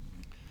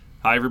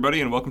Hi, everybody,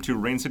 and welcome to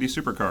Rain City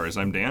Supercars.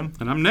 I'm Dan.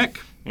 And I'm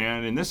Nick.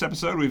 And in this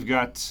episode, we've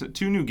got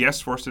two new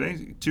guests for us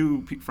today,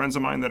 two friends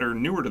of mine that are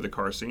newer to the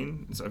car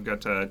scene. So I've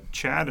got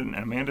Chad and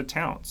Amanda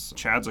Towns.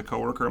 Chad's a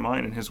coworker of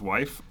mine, and his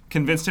wife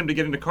convinced him to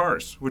get into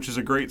cars, which is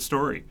a great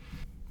story.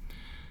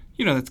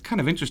 You know, that's kind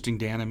of interesting,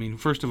 Dan. I mean,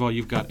 first of all,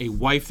 you've got a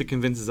wife that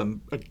convinces a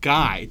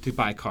guy to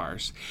buy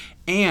cars,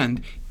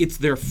 and it's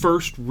their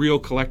first real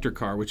collector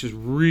car, which is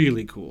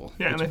really cool.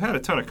 Yeah, and they've had a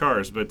ton of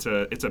cars, but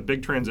it's a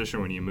big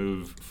transition when you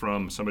move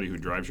from somebody who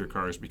drives your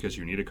cars because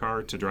you need a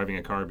car to driving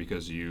a car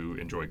because you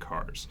enjoy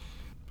cars.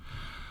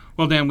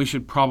 Well, Dan, we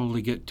should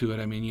probably get to it.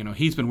 I mean, you know,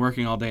 he's been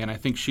working all day, and I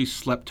think she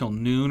slept till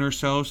noon or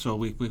so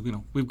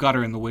we've got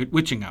her in the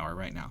witching hour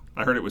right now.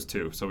 I heard it was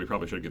 2, so we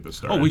probably should get this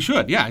started. Oh, we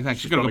should, yeah. I think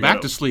she's going to go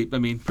back to sleep, I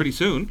mean, pretty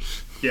soon.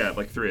 Yeah, at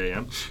like 3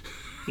 a.m.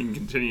 You can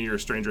continue your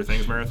Stranger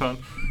Things marathon.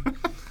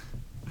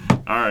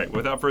 All right,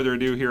 without further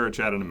ado, here are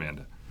Chad and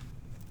Amanda.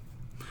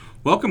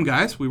 Welcome,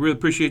 guys. We really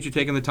appreciate you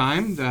taking the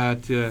time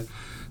to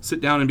sit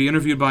down and be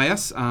interviewed by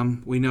us.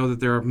 We know that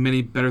there are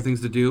many better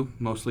things to do.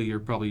 Mostly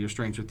probably your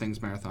Stranger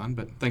Things marathon,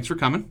 but thanks for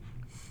coming.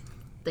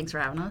 Thanks for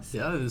having us.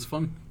 Yeah, it was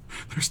fun.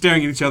 They're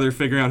staring at each other,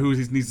 figuring out who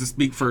needs to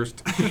speak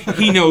first.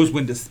 He knows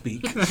when to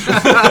speak.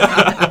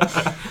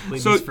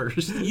 Ladies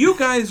first. You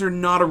guys are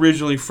not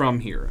originally from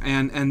here,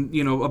 and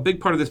you know, a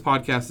big part of this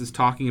podcast is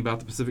talking about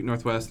the Pacific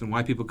Northwest and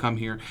why people come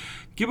here.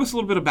 Give us a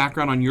little bit of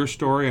background on your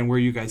story and where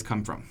you guys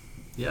come from.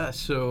 Yeah,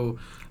 so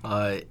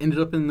ended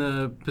up in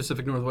the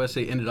Pacific Northwest.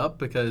 I ended up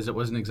because it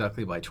wasn't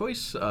exactly by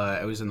choice.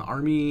 I was in the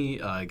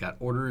Army. I got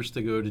orders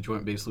to go to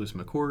Joint Base Lewis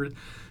McChord.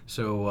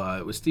 So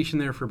I was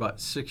stationed there for about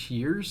 6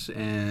 years,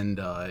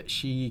 and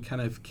she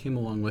kind of came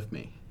along with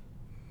me.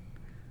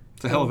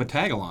 It's a hell of a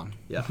tag-along.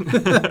 Yeah.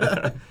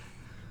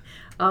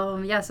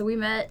 So we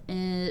met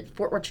in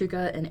Fort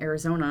Huachuca in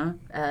Arizona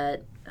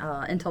at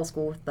Intel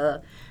School with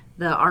the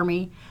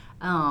Army.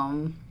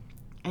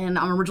 And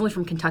I'm originally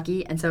from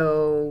Kentucky, and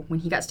so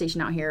when he got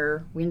stationed out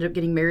here, we ended up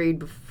getting married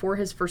before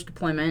his first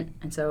deployment,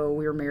 and so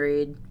we were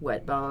married,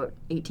 about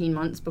 18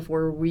 months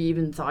before we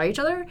even saw each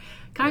other,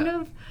 kind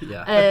of.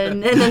 Yeah.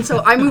 And then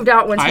so I moved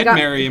out once I'd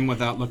marry him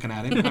without looking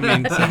at him. I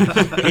mean,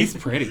 he's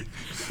pretty.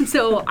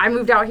 So I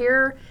moved out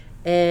here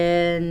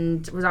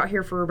and was out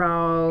here for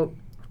about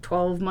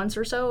 12 months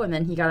or so, and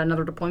then he got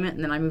another deployment,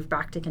 and then I moved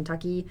back to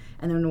Kentucky,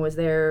 and then was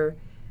there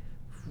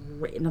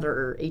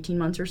another 18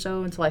 months or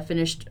so until I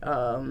finished.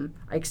 I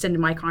extended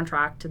my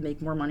contract to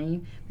make more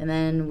money, and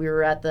then we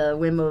were at the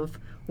whim of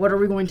what are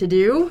we going to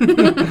do.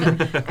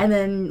 And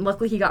then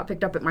luckily he got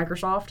picked up at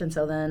Microsoft, and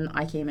so then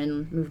I came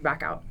and moved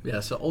back out.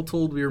 Yeah, so all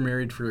told, we were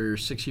married for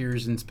 6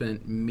 years and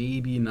spent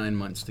maybe 9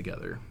 months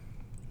together.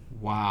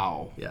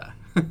 Wow. Yeah.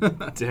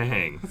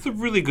 Dang. That's a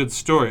really good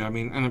story. I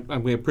mean,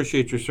 and we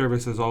appreciate your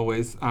service as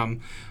always.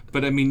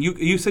 But I mean,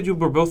 you said you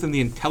were both in the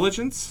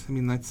intelligence. I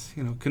mean, that's,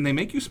 you know, can they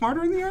make you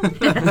smarter in the Army?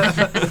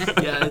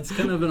 Yeah, it's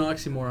kind of an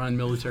oxymoron,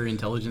 military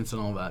intelligence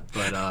and all that.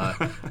 But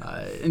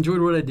I enjoyed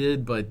what I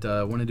did, but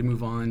wanted to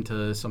move on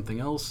to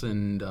something else.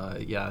 And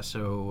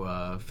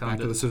found Back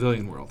to the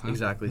civilian world, huh?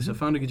 Exactly. Mm-hmm. So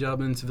found a good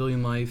job in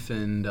civilian life,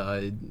 and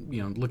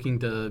looking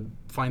to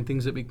find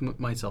things that make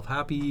myself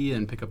happy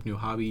and pick up new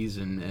hobbies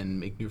and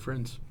make new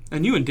friends.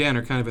 And you and Dan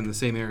are kind of in the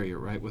same area,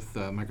 right, with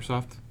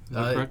Microsoft? Is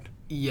that correct?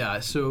 Yeah,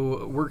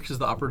 so work is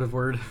the operative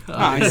word.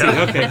 I see.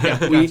 Okay, yeah,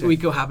 gotcha. We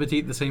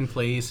cohabitate the same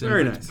place and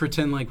Very nice.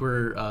 Pretend like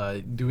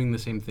we're doing the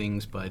same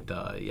things. But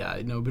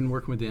been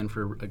working with Dan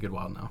for a good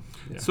while now.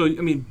 Yeah. So,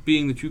 I mean,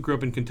 being that you grew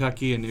up in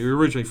Kentucky and you're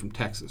originally from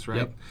Texas, right?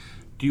 Yep.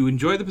 Do you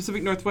enjoy the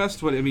Pacific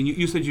Northwest?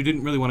 You said you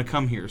didn't really want to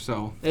come here,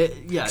 so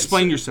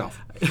explain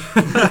yourself.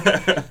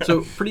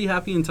 So pretty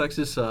happy in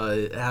Texas.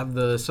 Have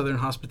the Southern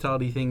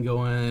hospitality thing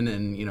going,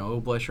 and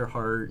oh bless your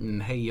heart,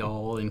 and hey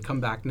y'all, and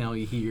come back now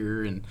you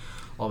here, and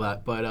all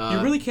that. But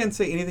you really can't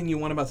say anything you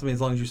want about somebody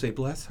as long as you say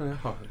bless her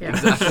heart. Yeah.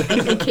 Exactly.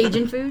 And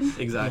Cajun food.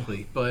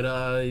 Exactly. But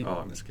I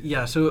miss Cajun.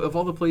 yeah. So of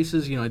all the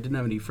places, I didn't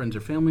have any friends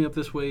or family up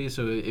this way,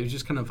 so it was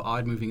just kind of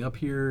odd moving up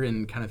here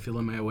and kind of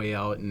feeling my way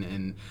out,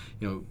 and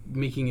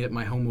making it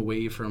my home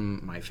away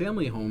from my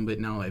family home. But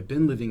now I've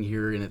been living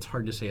here, and it's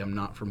hard to say I'm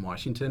not from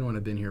Washington when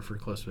I've been here for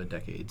close to a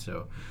decade.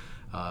 So.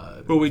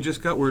 Well, we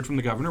just got word from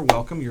the governor.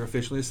 Welcome, you're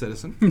officially a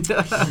citizen.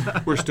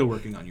 We're still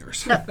working on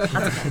yours. No,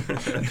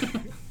 that's okay.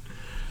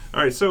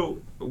 All right, so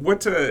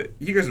what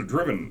you guys have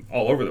driven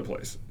all over the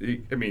place.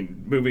 I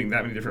mean, moving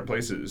that many different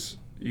places,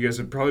 you guys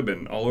have probably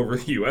been all over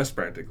the U.S.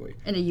 practically.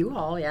 In a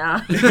U-Haul,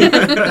 yeah.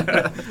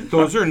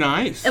 Those are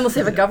nice. Unless they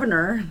have a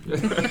governor.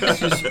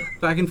 Just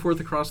back and forth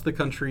across the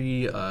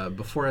country.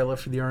 Before I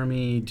left for the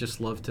Army,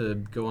 just loved to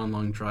go on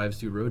long drives,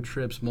 do road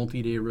trips,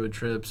 multi-day road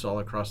trips all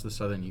across the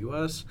southern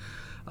U.S.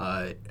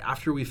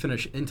 After we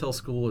finished Intel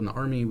school in the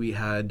Army, we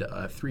had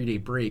a 3-day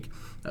break.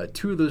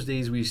 2 of those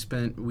days we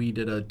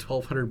did a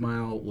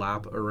 1,200-mile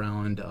lap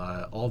around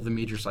all of the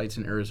major sites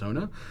in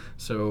Arizona.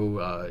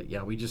 So,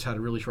 we just had a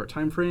really short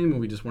time frame,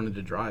 and we just wanted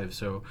to drive.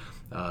 So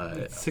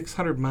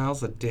 600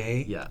 miles a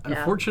day. yeah,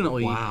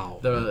 unfortunately, Wow.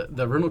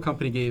 the rental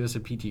company gave us a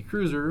PT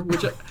Cruiser,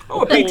 which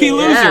Oh, a PT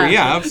Loser.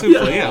 Yeah,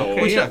 absolutely. Yeah.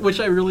 Okay. which, Yeah. which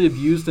I really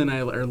abused, and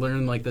I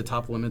learned like the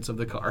top limits of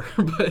the car.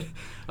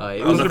 But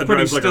it Those was are Those are pretty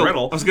pretty like a still.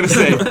 rental. I was gonna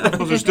say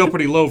those are still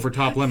pretty low for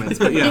top limits,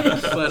 but yeah.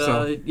 But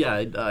So-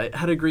 I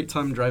had a great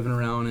time driving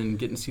around and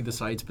getting to see the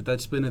sights. But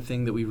that's been a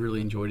thing that we've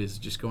really enjoyed, is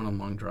just going on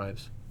long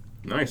drives.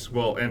 Nice.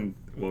 Well,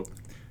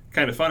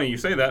 kind of funny you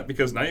say that,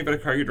 because now you've got a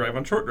car you drive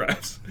on short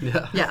drives.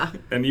 Yeah. Yeah.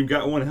 And you've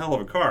got one hell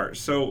of a car.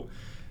 So,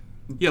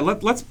 Yeah,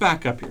 let's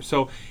back up here.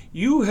 So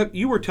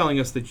you were telling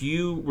us that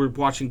you were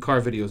watching car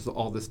videos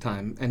all this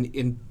time,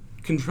 and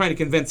trying to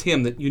convince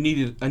him that you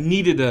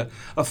needed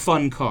a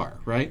fun car,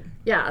 right?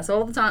 Yeah, so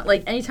all the time,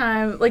 like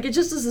anytime, like it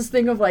just is this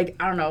thing of like,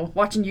 I don't know,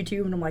 watching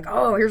YouTube and I'm like,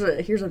 oh,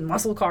 here's a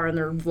muscle car and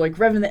they're like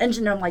revving the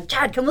engine and I'm like,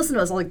 Chad, come listen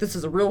to us. I'm like, this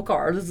is a real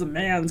car. This is a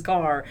man's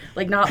car.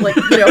 Like not like,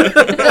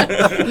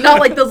 not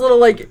like those little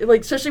like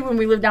especially when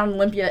we live down in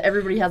Olympia,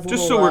 everybody has a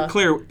Just little. so we're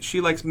clear, she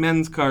likes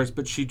men's cars,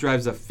 but she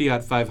drives a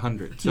Fiat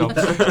 500. So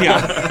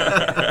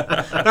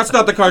yeah, that's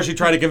not the car she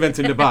tried to convince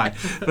him to buy.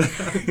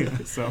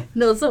 So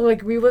No, so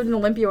like we lived in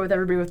Olympia with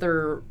everybody with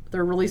their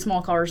really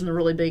small cars and the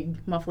really big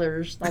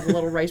mufflers, all the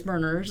little rice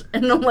burners,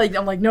 and I'm like,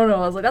 no, I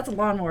was like, that's a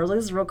lawnmower. I was like,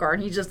 this is a real car,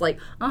 and he's just like,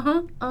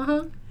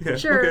 yeah,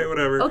 sure, okay,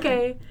 whatever.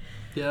 okay.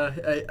 Yeah,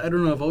 I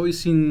don't know. I've always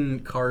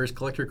seen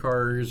collector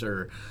cars,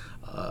 or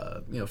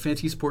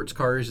fancy sports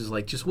cars is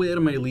like just way out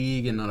of my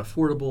league and not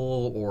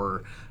affordable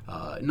or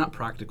not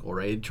practical,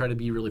 right? I try to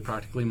be really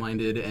practically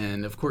minded,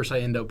 and of course I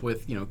end up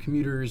with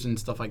commuters and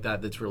stuff like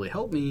that that's really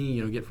helped me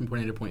get from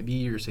point A to point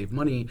B or save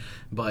money,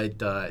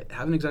 but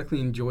haven't exactly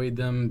enjoyed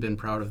them, been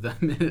proud of them,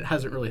 and it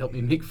hasn't really helped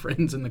me make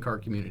friends in the car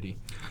community.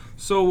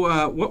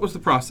 So what was the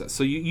process?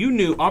 So you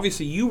knew,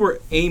 obviously you were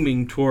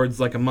aiming towards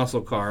like a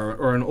muscle car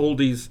or an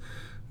oldies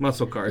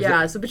muscle car. Is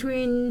Yeah, it- so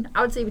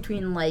I would say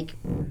between like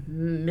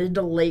mid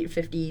to late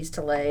 50s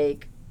to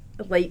like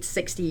late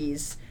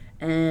 60s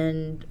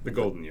and The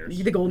golden years.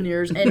 the golden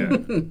years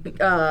and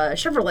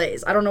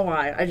Chevrolets. I don't know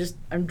why.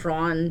 I'm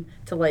drawn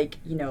to like,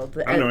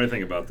 the I don't know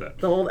anything about that.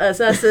 the old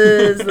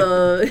SS's,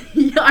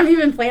 I'm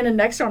even planning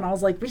next one. I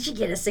was like, we should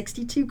get a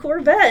 62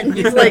 Corvette. And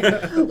he's like,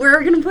 where are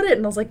we going to put it?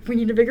 And I was like, we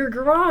need a bigger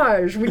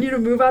garage. We need to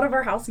move out of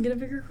our house and get a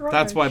bigger garage.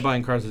 That's why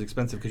buying cars is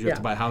expensive, because you have Yeah.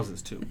 to buy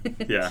houses too.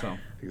 Yeah, So.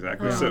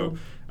 exactly.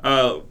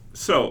 Oh.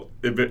 So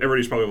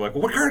everybody's probably like,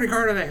 well, what kind of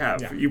car do they have?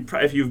 Yeah.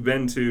 If you've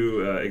been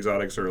to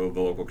Exotics or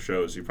the local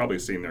shows, you've probably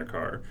seen their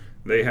car.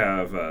 They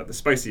have the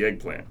Spicy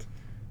Eggplant,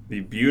 the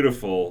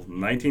beautiful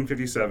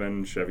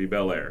 1957 Chevy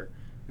Bel Air,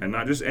 and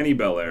not just any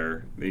Bel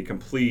Air, the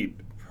complete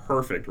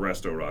perfect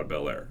Resto Rod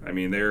Bel Air. I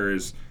mean, there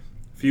is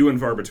few and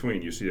far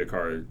between you see a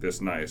car this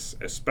nice,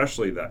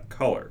 especially that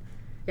color.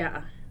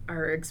 Yeah,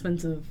 our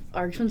expensive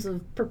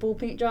purple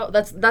paint job.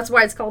 That's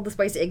why it's called the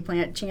Spicy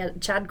Eggplant.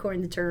 Chad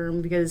coined the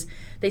term because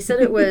they said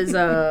it was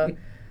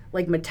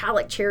like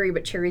metallic cherry,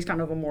 but cherry's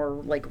kind of a more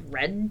like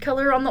red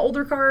color on the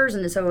older cars,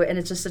 and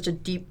it's just such a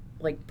deep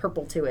like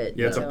purple to it.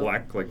 Yeah, it's a So-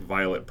 black, like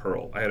violet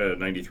pearl. I had a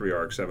 93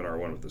 RX-7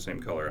 R1 with the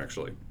same color,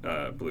 actually,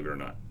 believe it or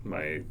not.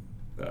 My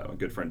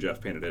good friend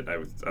Jeff painted it. I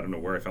don't know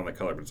where I found that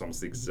color, but it's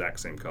almost the exact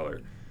same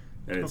color.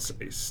 And it's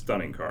a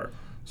stunning car.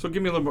 So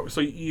give me a little more.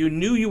 So you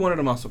knew you wanted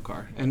a muscle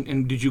car,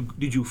 and did you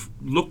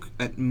look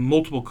at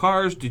multiple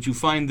cars? Did you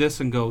find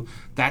this and go,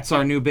 that's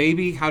our new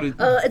baby? How did?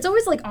 It's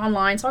always like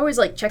online, so I always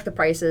like check the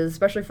prices,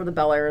 especially for the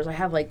Bel Airs. I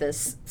have like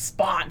this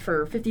spot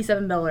for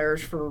 57 Bel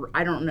Airs for,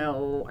 I don't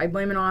know. I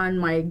blame it on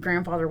my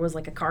grandfather was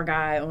like a car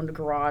guy, owned a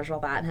garage, all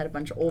that, and had a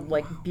bunch of old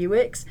like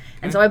Buicks.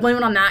 And so I blame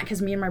it on that because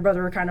me and my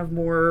brother are kind of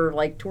more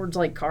like towards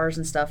like cars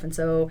and stuff. And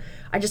so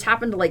I just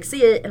happened to like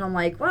see it, and I'm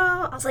like,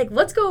 well, I was like,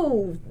 let's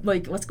go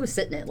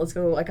sit in it. Let's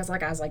go. I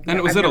was like, and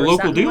it was I've at a never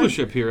local sat in one.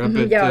 dealership here up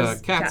Mhm, at yeah, it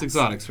was Cat's Cat's.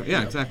 Exotics. Right?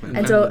 Yeah, exactly.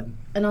 And so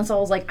I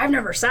was like, I've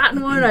never sat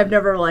in one. I've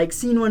never like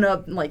seen one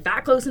up like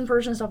that close in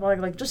person and stuff. Like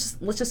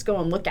let's just go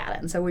and look at it.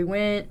 And so we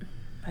went.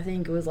 I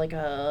think it was like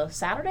a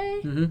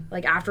Saturday,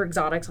 like after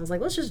Exotics. I was like,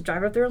 let's just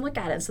drive up there and look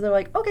at it. So they're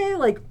like, okay,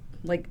 like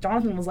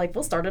Jonathan was like,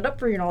 we'll start it up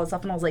for you and all that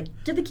stuff. And I was like,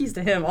 give the keys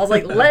to him. I was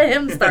like, let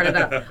him start it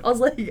up. I was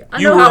like,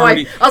 I know how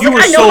I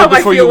feel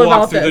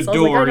about this. I was like,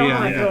 I know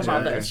how I feel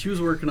about this. She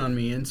was working on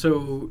me, and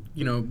so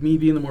me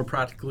being the more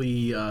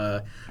practically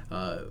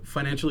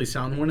financially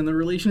sound one in the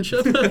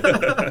relationship,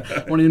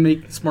 wanting to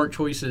make smart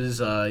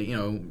choices.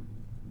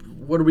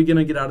 What are we going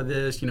to get out of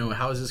this?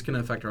 How is this going to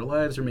affect our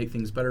lives or make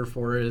things better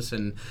for us?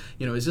 And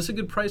is this a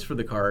good price for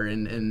the car?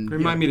 And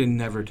Remind me to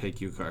never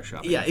take you car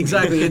shopping. Yeah,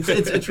 exactly.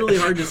 It's really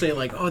hard to say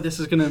like, oh, this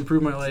is going to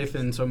improve my life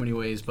in so many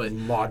ways. But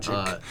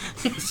Logic.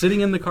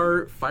 Sitting in the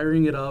car,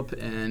 firing it up,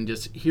 and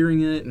just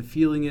hearing it and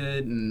feeling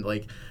it, and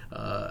like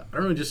I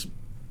don't know, just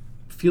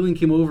feeling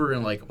came over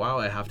and like, wow,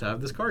 I have to have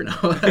this car now.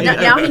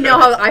 Now you know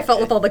how I felt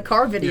with all the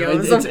car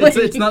videos.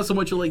 It's not so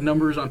much like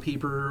numbers on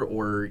paper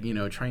or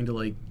trying to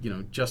like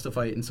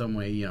justify it in some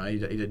way.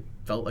 I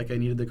felt like I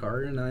needed the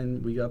car,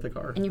 and we got the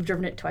car. And you've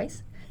driven it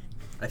twice?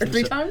 I Or think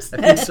 3 so. times? I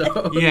think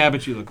so. Yeah,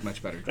 but you look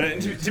much better.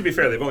 To be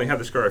fair, they've only had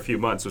this car a few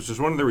months, which is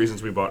one of the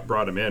reasons we brought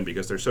them in,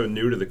 because they're so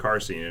new to the car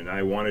scene, and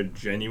I wanted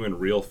genuine,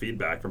 real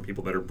feedback from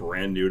people that are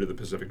brand new to the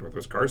Pacific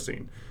Northwest car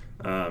scene.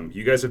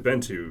 You guys have been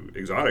to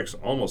Exotics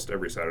almost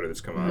every Saturday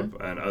that's come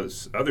up, and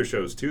other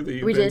shows too that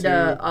you've We been did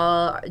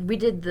to. we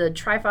did the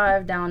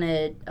Tri-5 down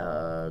at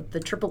the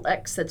Triple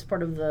X. That's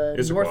part of the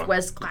Issaquah.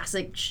 Northwest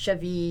Classic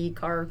Chevy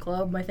Car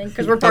Club, I think,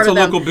 because we're part That's a of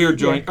them. local beer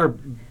joint or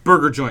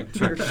burger joint.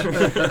 Sorry.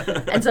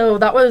 And so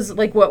that was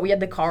like what we had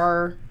the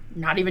car.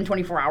 Not even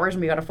 24 hours,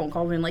 and we got a phone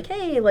call being like,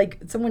 "Hey, like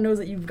someone knows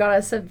that you've got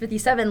a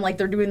 57. Like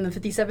they're doing the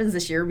 57s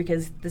this year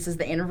because this is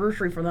the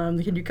anniversary for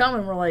them. Can you come?"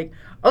 And we're like,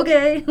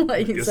 "Okay."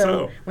 Like Guess so,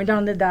 so. went down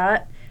and did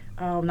that.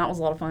 That was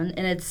a lot of fun,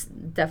 and it's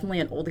definitely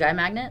an old guy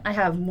magnet. I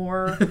have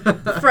more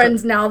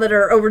friends now that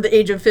are over the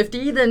age of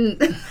 50 than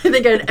I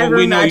think I'd Well, ever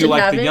we know imagined you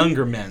like having. the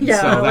younger men,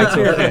 Yeah, so that's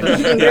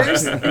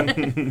okay.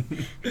 okay.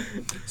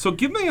 So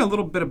give me a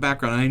little bit of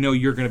background. I know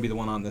you're going to be the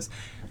one on this,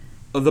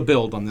 the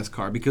build on this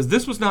car, because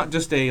this was not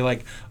just a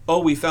like, oh,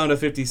 we found a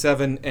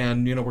 57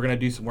 and we're going to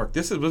do some work.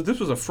 This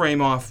was a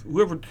frame off.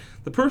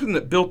 The person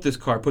that built this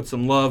car put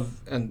some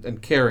love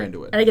and care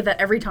into it. And I get that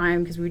every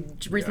time because we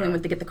recently Yeah.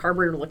 went to get the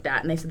carburetor looked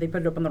at, and they said they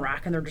put it up on the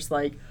rack, and they're just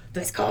like,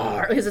 "This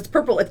car," because it's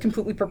purple. It's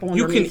completely purple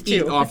You can underneath eat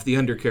too. off the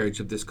undercarriage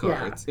of this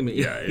car.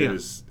 Yeah. It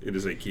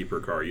is a keeper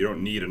car. You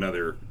don't need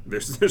another.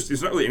 There's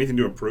not really anything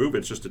to improve.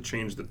 It's just to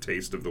change the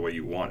taste of the way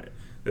you want it.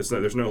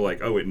 There's no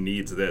like, oh, it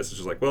needs this. It's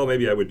just like, well,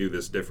 maybe I would do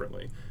this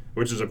differently,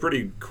 which is a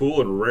pretty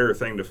cool and rare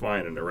thing to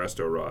find in a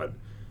resto rod.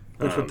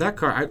 Which with that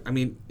car, I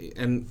mean,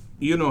 and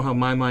you know how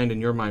my mind and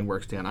your mind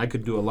works, Dan. I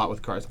could do a lot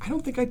with cars. I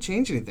don't think I'd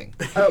change anything.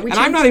 And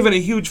I'm not even a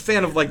huge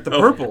fan of like the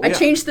purple. I Yeah.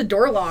 changed the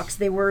door locks.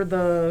 They were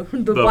the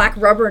black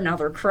rubber, now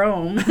they're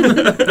chrome. You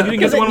didn't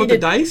get the one with the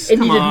dice? It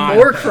Come needed on.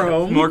 more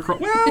chrome. More chrome.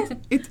 Well,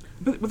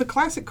 but with a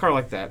classic car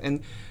like that,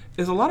 and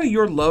is a lot of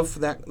your love for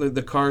that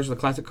the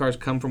classic cars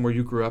come from where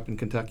you grew up in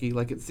Kentucky?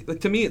 Like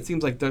to me, it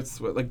seems like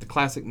that's what, like the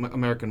classic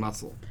American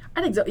muscle.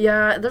 I think so.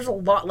 Yeah, there's a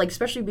lot, like,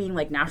 especially being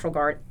like National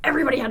Guard.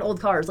 Everybody had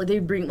old cars. Like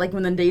they'd bring, like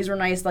when the days were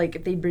nice,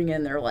 like they'd bring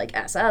in their like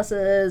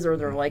SSs or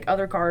their like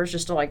other cars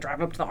just to like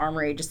drive up to the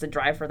armory just to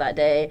drive for that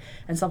day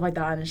and stuff like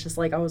that. And it's just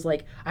like I was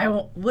like, I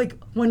won't, like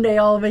one day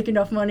I'll make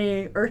enough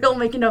money, or he'll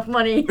make enough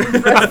money for the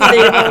rest of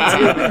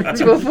the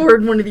day to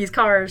afford one of these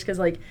cars, because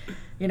like.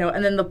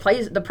 And then the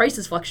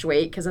prices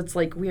fluctuate because it's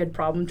like we had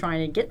problem trying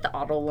to get the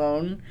auto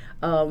loan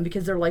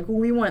because they're like, well,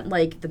 we want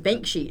like the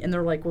bank sheet, and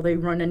they're like, well, they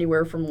run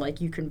anywhere from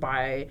like you can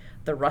buy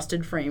the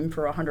rusted frame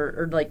for $100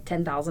 or like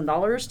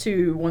 $10,000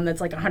 to one that's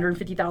like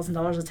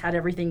 $150,000 that's had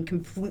everything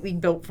completely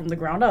built from the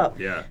ground up.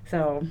 Yeah.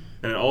 So.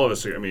 And all of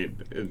us, I mean,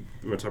 we're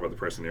going to talk about the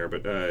price in there,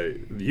 but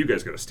you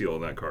guys got a steal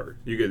on that car.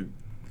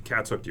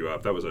 Cats hooked you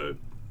up. That was a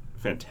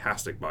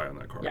fantastic buy on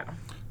that car. Yeah.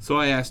 So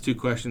I asked 2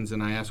 questions,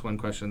 and I asked 1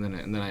 question,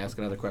 and then I asked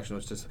another question. It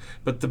was just,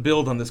 but the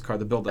build on this car,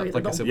 the build up,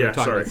 like I said, we were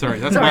talking about. Sorry,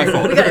 that's my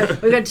fault.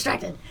 we got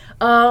distracted.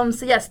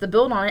 So yes, the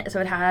build on it. So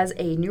it has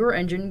a newer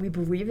engine. We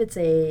believe it's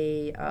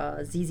a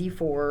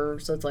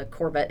ZZ4, so it's like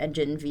Corvette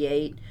engine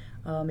V8.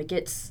 It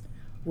gets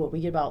we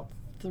get about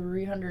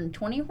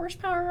 320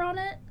 horsepower on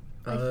it.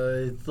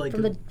 It's like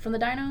from the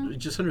dyno.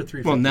 just under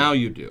 350. Well, now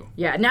you do.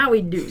 Yeah, now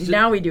we do.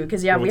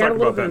 Because we'll we had a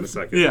little talk about that bit in a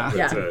second. Yeah.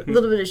 Yeah, a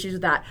little bit of issues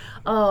with that.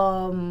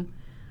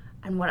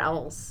 And what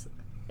else?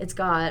 It's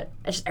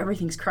just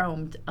everything's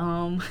chromed.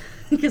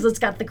 Because it's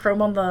got the chrome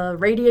on the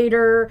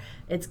radiator.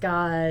 It's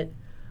got.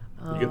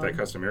 You get that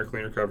custom air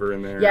cleaner cover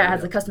in there. Yeah, it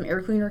has a custom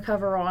air cleaner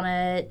cover on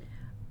it.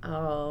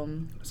 So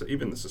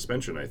even the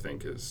suspension, I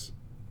think, is.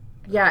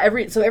 Yeah,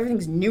 so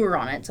everything's newer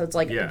on it. So it's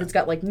like it's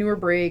got like newer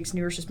brakes,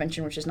 newer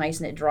suspension, which is nice,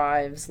 and it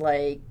drives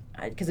like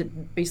because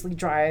it basically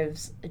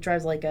drives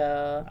like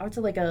I would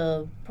say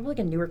probably like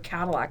a newer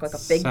Cadillac, like a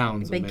big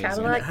amazing.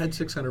 Cadillac. It had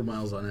 600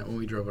 miles on it when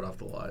we drove it off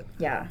the lot.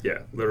 Yeah. Yeah,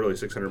 literally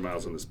 600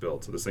 miles on this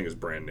build, so this thing is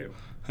brand new.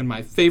 And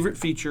my favorite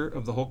feature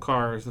of the whole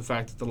car is the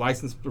fact that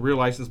the rear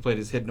license plate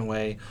is hidden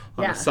away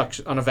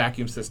on a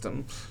vacuum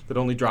system that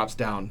only drops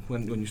down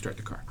when you start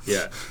the car.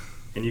 Yeah.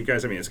 And you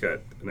guys, I mean, it's got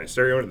a nice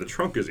stereo, and the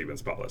trunk is even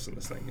spotless in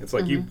this thing. It's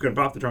like you can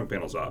pop the trunk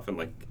panels off, and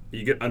like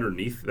you get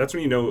underneath. That's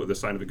when you know the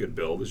sign of a good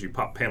build is you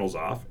pop panels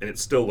off, and it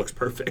still looks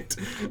perfect.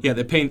 Yeah,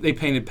 they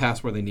painted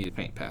past where they needed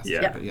paint past.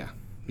 Yeah. But yeah.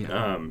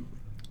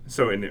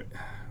 So, I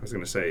was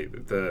going to say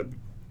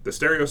the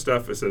stereo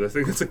stuff is the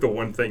thing that's like the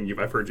one thing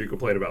I've heard you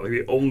complain about. Like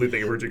the only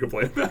thing I've heard you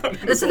complain about.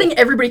 That's the thing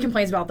everybody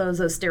complains about,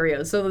 those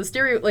stereos. So the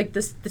stereo, like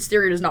the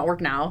stereo does not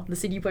work now. The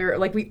CD player,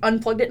 like we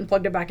unplugged it and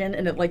plugged it back in,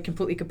 and it like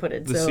completely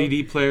kaputted. The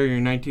CD player,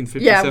 your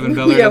 1957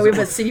 Bel Air. Yeah, we have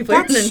a CD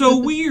player. That's so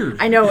weird.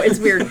 I know, it's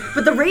weird.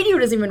 But the radio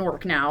doesn't even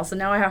work now, so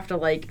now I have to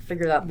like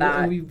figure out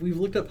that. Well, we've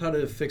looked up how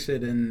to fix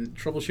it, and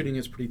troubleshooting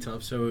is pretty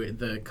tough. So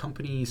the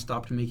company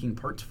stopped making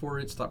parts for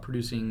it, stopped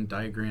producing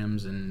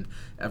diagrams and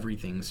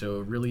everything. So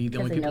really, the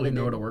only people who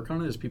know how to work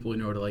on it is people who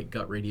know how to like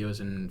gut radios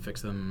and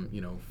fix them,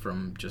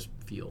 from just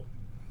feel.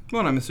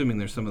 Well, I'm assuming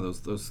there's some of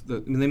I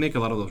mean, they make a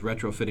lot of those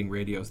retrofitting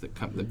radios that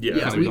come. That Yeah.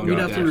 kind of we'd go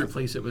have to dash.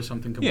 replace it with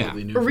something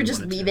completely new. Or if we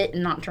just wanted leave to. it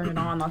and not turn it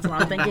on. That's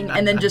what I'm thinking.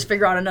 And then just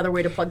figure out another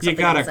way to plug You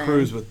something gotta else in.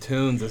 cruise with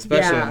tunes,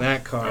 especially Yeah. in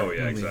that car. Oh,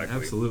 yeah, I mean, exactly.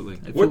 Absolutely.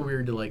 I feel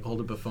weird to like hold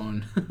up a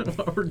phone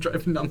while we're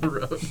driving down the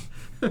road.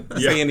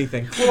 Say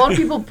anything. Well, a lot of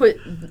people put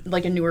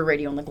like a newer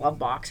radio in the glove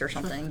box or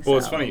something. Well,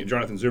 it's so. funny.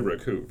 Jonathan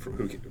Zubrick, who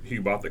he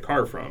bought the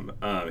car from,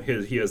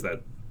 he has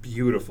that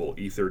beautiful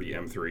E30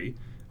 M3,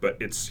 but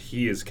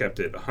he has kept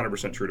it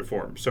 100% true to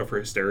form. So for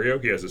his stereo,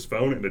 he has his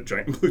phone and a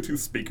giant Bluetooth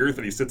speaker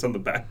that he sits on the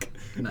back.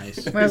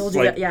 Nice. Might as well He's do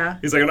like, that, yeah.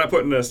 He's like, I'm not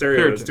putting a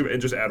stereo,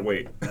 and just add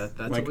weight. That's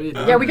Like, a way to do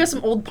Yeah, it. we got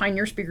some old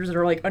Pioneer speakers that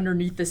are like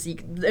underneath the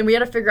seat, and we had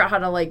to figure out how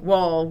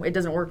to it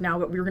doesn't work now,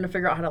 but we were gonna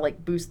figure out how to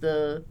like boost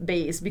the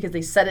bass because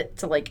they set it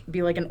to like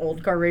be like an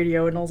old car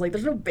radio, and I was like,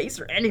 there's no bass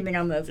or anything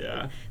on this.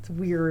 Yeah. It's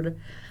weird.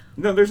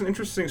 No, there's an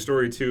interesting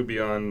story too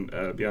beyond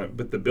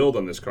but the build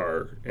on this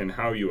car and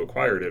how you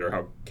acquired it, or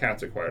how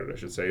Katz acquired it, I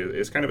should say.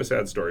 It's kind of a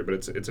sad story, but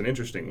it's an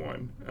interesting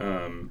one.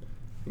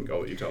 I'll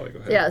let you tell it. Go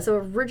ahead. Yeah, so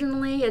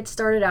originally it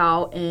started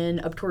out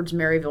up towards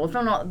Maryville. I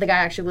found out the guy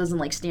actually lives in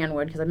like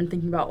Stanwood because I've been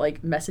thinking about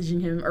like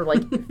messaging him or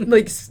like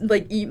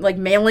like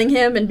mailing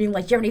him and being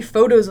like, do you have any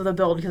photos of the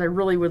build? Because I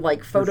really would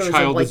like photos Your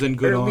child of like is in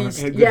good,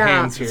 good yeah.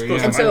 hands here.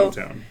 Close Yeah. And to my so-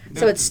 hometown.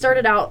 So it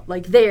started out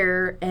like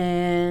there,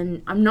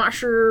 and I'm not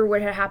sure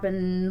what had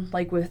happened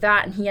like with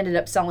that. And he ended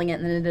up selling it,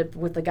 and then ended up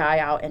with a guy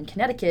out in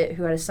Connecticut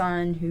who had a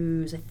son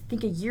who's I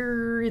think a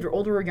year either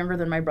older or younger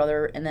than my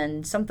brother. And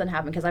then something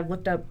happened because I've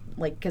looked up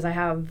because I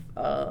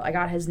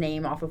got his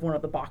name off of one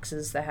of the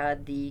boxes that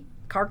had the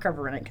car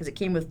cover in it because it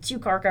came with 2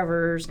 car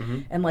covers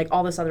and like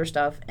all this other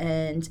stuff.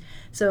 And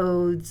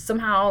so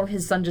somehow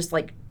his son just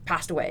like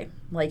passed away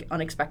like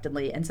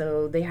unexpectedly, and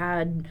so they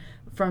had,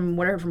 from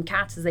what I heard from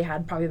Katz, is they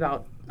had probably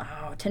about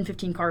 10,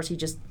 15 cars he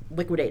just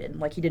liquidated.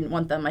 Like, he didn't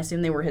want them. I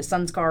assume they were his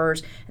son's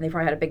cars, and they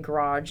probably had a big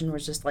garage and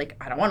was just like,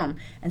 I don't want them.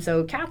 And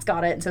so Katz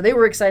got it, and so they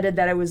were excited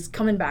that it was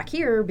coming back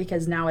here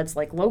because now it's,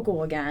 like,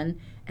 local again.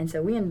 And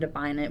so we ended up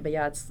buying it. But,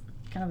 yeah, it's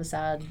kind of a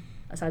sad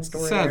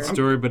story. Sad there.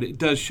 story, but it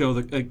does show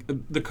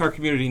the car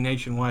community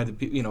nationwide.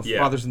 Yeah.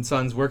 Fathers and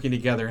sons working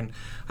together, and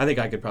I think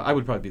I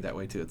would probably be that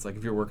way too. It's like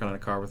if you're working on a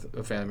car with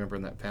a family member,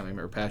 and that family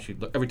member passed you,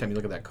 every time you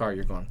look at that car,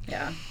 you're going,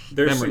 Yeah.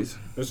 Memories.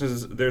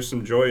 There's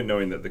some joy in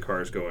knowing that the car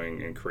is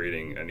going and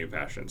creating a new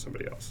passion in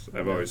somebody else.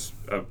 There's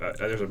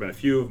been a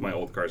few of my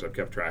old cars I've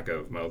kept track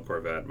of, my old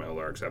Corvette, my old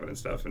RX-7 and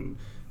stuff, and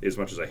as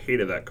much as I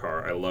hated that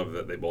car, I love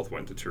that they both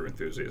went to true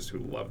enthusiasts who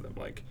love them.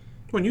 Like,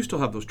 Well, you still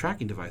have those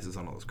tracking devices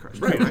on all those cars,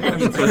 Right. I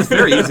mean, so it's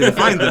very easy to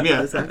find them.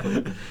 Yeah,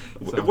 exactly.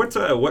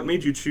 So. what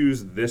made you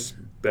choose this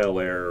Bel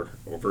Air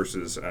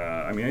versus?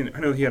 I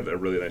know he had a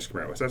really nice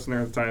Camaro SS in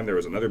there at the time. There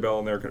was another Bel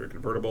in there, kind of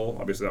convertible.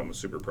 Obviously, that one was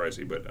super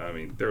pricey, but I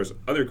mean, there was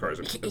other cars.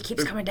 It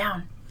keeps coming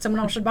down. Someone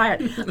else should buy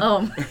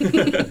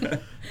it.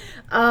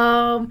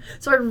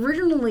 So I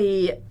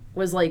originally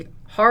was like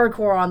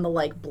hardcore on the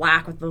like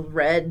black with the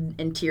red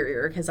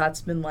interior because that's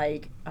been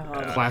like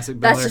Classic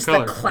Bel that's Air just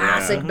color. the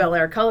classic Yeah. Bel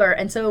Air color.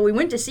 And so we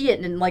went to see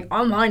it and like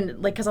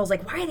online, like, because I was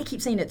like, why do they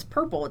keep saying it's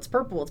purple? It's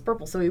purple. It's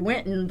purple. So we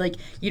went and like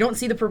you don't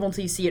see the purple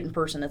until you see it in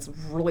person. It's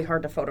really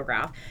hard to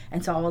photograph.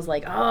 And so I was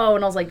like, oh,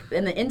 and I was like,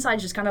 and the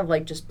inside's just kind of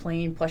like just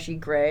plain plushy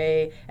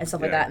gray and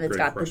stuff like Yeah, that. And it's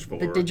gray got crushed the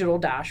velour. digital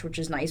dash, which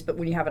is nice. But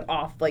when you have it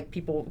off, like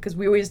people, because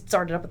we always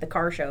started up at the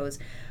car shows.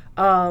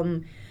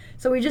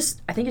 So I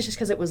think it's just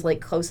because it was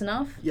like close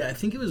enough. Yeah, I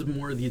think it was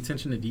more the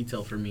attention to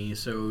detail for me.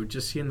 So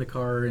just seeing the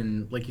car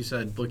and, like you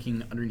said,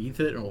 looking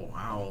underneath it, oh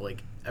wow,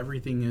 like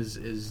everything is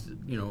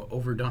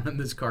overdone in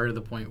this car to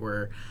the point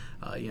where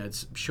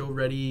it's show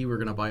ready. We're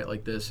gonna buy it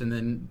like this. And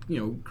then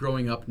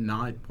growing up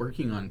not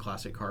working on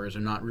classic cars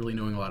and not really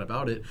knowing a lot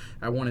about it,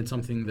 I wanted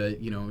something that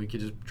we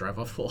could just drive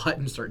off the lot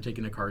and start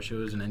taking to car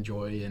shows and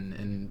enjoy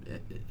and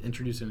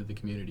introduce into the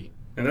community.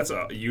 And that's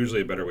usually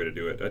a better way to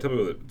do it. I tell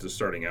people that just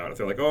starting out, if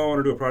they're like, oh, I want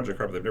to do a project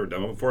car, but they've never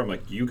done one before, I'm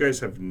like, you guys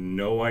have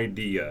no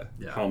idea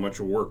how much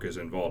work is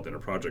involved in a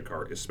project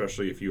car,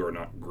 especially if you are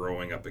not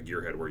growing up a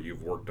gearhead where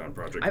you've worked on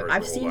project cars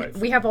I've your seen whole life.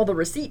 we have all the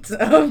receipts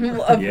of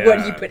what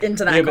he put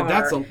into that Yeah,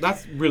 car. but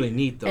that's really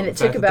neat though. And the it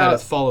fact took that about-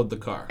 has followed the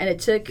car. And it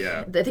took,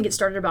 Yeah. I think it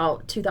started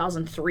about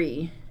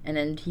 2003, and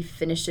then he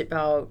finished it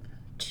about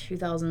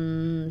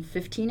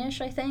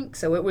 2015-ish, I think.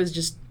 So it was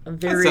just a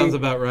very, that sounds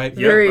about right.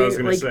 Yeah, very, I was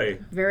gonna like, say.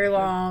 very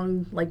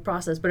long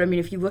process. But I mean,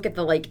 if you look at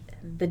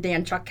the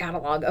Dan Chuck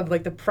catalog of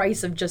like the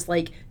price of just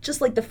like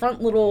the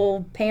front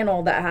little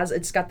panel that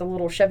it's got the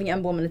little Chevy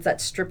emblem and it's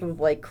that strip of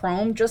like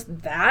chrome,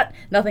 just that,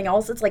 nothing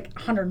else, it's like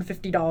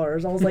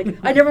 $150. I was like,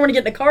 I never want to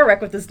get in a car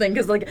wreck with this thing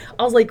because like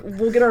I was like,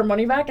 we'll get our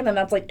money back and then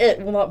that's like it.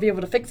 We'll not be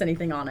able to fix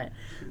anything on it.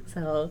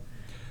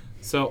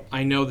 So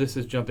I know this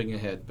is jumping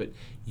ahead, but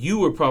you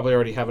would probably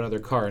already have another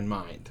car in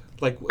mind.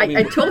 Like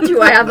I told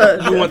you I have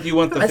a you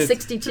want the a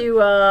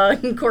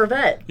 62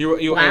 Corvette. You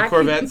Black.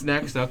 Corvette's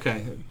next.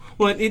 Okay.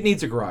 Well, it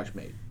needs a garage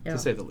mate Yeah. to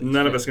say the least.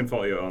 None of us can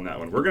follow you on that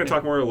one. We're going to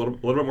talk a little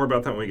bit more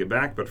about that when we get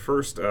back, but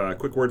first, a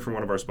quick word from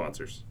one of our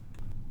sponsors.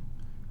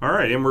 All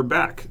right, and we're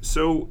back.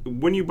 So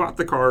when you bought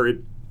the car,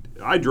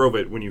 I drove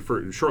it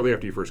when shortly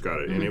after you first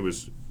got it, and it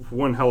was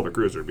one hell of a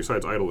cruiser.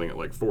 Besides idling at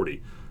like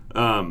 40.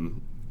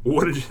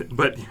 What did you,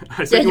 but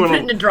I said you put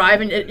it into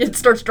drive and it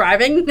starts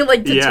driving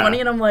like to 20,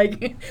 and I'm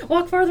like,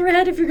 walk farther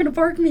ahead if you're gonna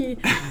park me.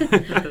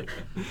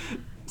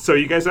 So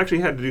you guys actually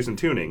had to do some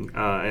tuning,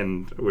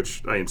 and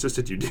which I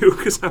insisted you do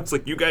because I was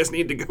like, you guys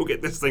need to go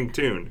get this thing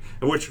tuned,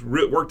 which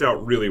worked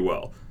out really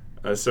well.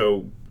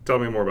 So tell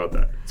me more about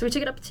that. So we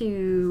took it up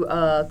to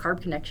Carb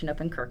Connection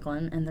up in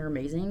Kirkland, and they're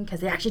amazing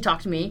because they actually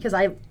talk to me because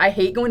I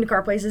hate going to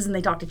car places and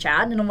they talk to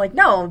Chad, and I'm like,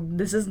 no,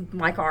 this is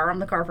my car. I'm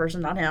the car person,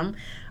 not him.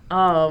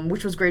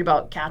 Which was great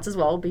about Cats as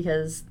well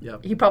because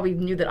he probably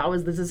knew that I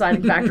was the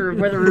deciding factor of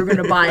whether we were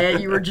going to buy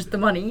it. You were just the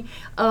money.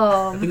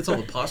 I think it's all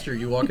the posture.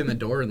 You walk in the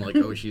door and like,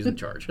 oh, she's in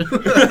charge.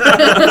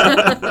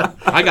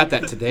 I got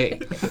that today.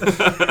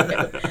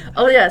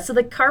 Oh yeah, so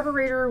the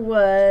carburetor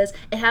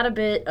it had a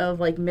bit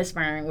of like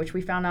misfiring, which we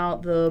found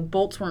out the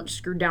bolts weren't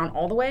screwed down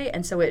all the way,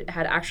 and so it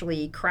had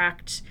actually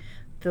cracked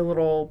the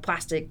little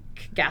plastic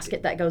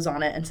gasket that goes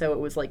on it, and so it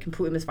was like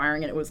completely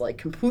misfiring, and it was like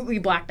completely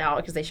blacked out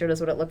because they showed us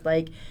what it looked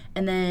like.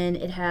 And then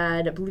it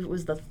had, I believe it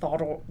was the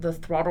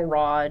throttle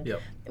rod.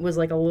 Yep. It was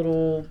like a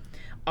little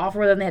off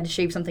where then they had to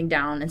shave something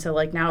down, and so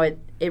like now it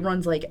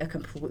runs like a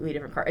completely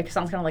different car. It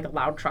sounds kind of like a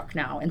loud truck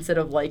now instead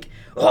of like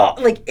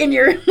like in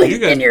your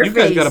in your face. You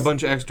guys got a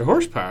bunch of extra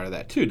horsepower to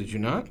that too, did you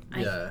not?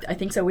 I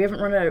think so. We didn't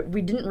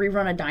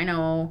rerun a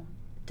dyno.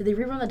 Did they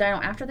rerun the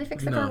dyno after they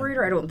fixed the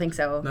carburetor? I don't think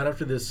so. Not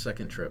after this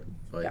second trip.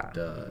 But,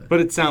 but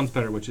it sounds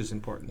better, which is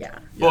important. Yeah.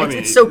 Well,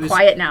 it's so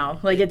quiet now.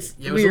 Like it's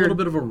it was a little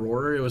bit of a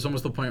roar. It was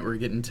almost the point where we're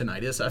getting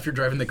tinnitus after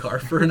driving the car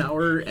for an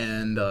hour,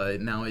 and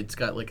now it's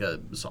got like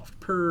a soft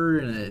purr,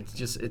 and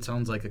it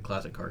sounds like a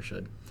classic car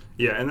should.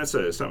 Yeah, and that's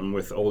something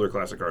with older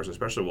classic cars,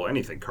 especially, well,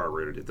 anything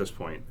carbureted at this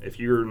point. If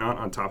you're not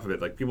on top of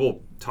it, like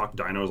people talk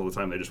dynos all the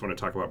time, they just want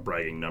to talk about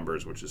bragging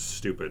numbers, which is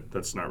stupid.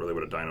 That's not really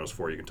what a dyno's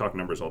for. You can talk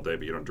numbers all day,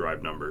 but you don't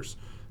drive numbers,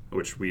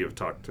 which we have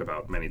talked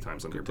about many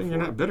times on here before. You're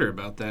not bitter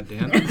about that,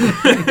 Dan.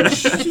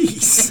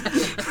 Jeez.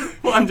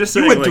 Well, I'm just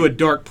saying. You went to a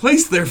dark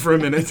place there for a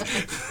minute.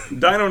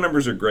 Dyno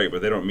numbers are great,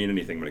 but they don't mean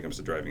anything when it comes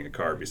to driving a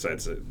car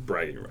besides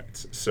bragging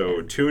rights.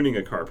 So tuning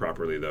a car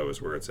properly, though, is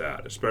where it's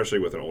at, especially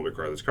with an older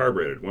car that's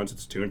carbureted. Once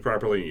it's tuned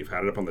properly and you've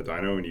had it up on the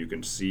dyno and you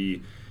can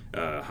see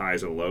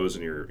highs and lows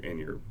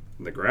in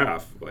the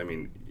graph, I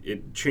mean,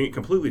 it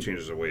completely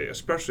changes the way,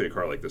 especially a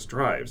car like this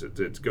drives.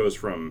 It goes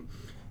from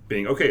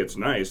being, okay, it's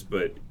nice,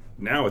 but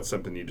now it's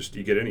something you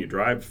get in, you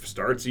drive,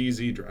 starts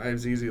easy,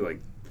 drives easy,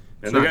 like.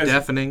 And it's not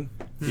deafening.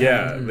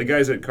 Yeah, the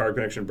guys at Carb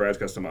Connection, Brad's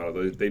Custom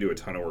Auto, they do a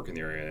ton of work in the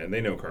area, and they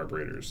know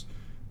carburetors.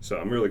 So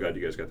I'm really glad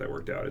you guys got that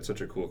worked out. It's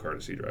such a cool car to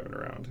see driving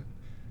around.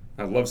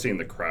 I love seeing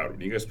the crowd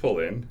when you guys pull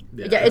in.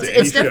 Yeah,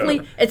 it's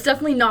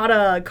definitely not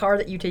a car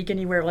that you take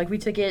anywhere. Like we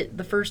took it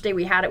the first day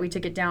we had it. We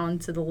took it down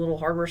to the little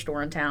hardware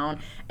store in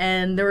town,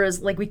 and there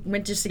was like we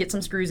went just to get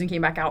some screws and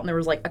came back out, and there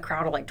was like a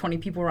crowd of like 20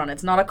 people around.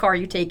 It's not a car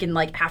you take and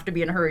like have to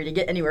be in a hurry to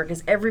get anywhere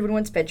because everyone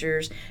wants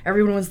pictures.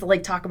 Everyone wants to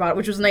like talk about it,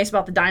 which was nice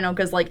about the dyno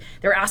because like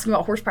they were asking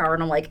about horsepower,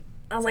 and I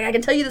was like I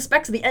can tell you the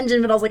specs of the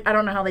engine, but I was like I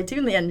don't know how they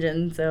tune the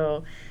engine,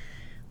 so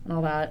and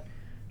all that.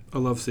 I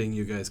love seeing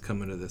you guys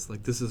come into this.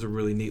 Like, this is a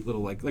really neat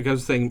little, like I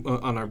was saying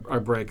on our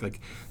break, like,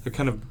 they're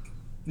kind of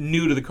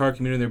new to the car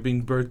community, and they're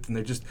being birthed, and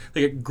they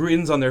get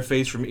grins on their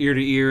face from ear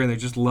to ear, and they're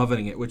just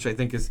loving it, which I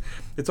think it's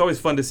always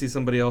fun to see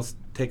somebody else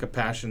take a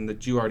passion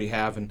that you already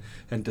have and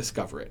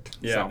discover it.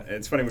 Yeah, so,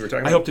 it's funny, we were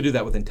talking about... I hope to do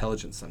that with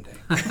intelligence someday.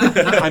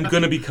 I'm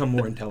going to become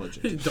more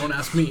intelligent. Don't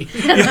ask me.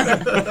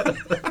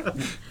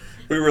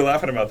 We were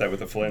laughing about that with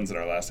the Flynns in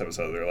our last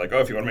episode. They were like, oh,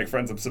 if you want to make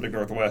friends in the Pacific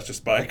Northwest,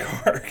 just buy a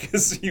car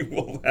because you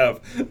will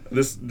have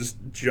this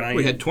giant...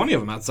 We had 20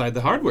 of them outside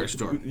the hardware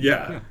store.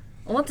 Yeah.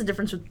 Well, that's the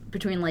difference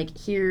between like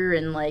here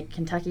and like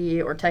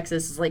Kentucky or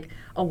Texas is like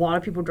a lot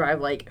of people drive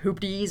like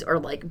hoopties or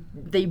like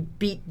they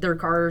beat their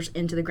cars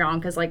into the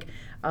ground because like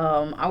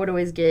I would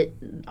always get,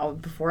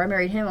 before I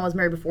married him, I was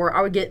married before,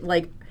 I would get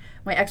like,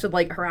 my ex would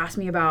like harass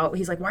me about,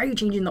 he's like, why are you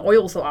changing the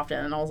oil so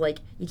often? And I was like,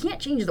 you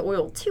can't change the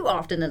oil too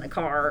often in a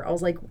car. I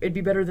was like, it'd be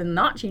better than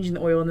not changing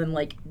the oil and then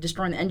like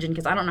destroying the engine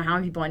because I don't know how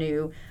many people I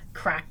knew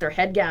cracked their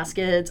head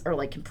gaskets or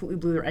like completely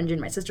blew their engine.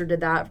 My sister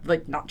did that,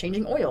 like not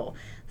changing oil.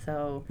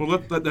 So well,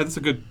 that's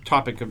a good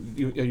topic.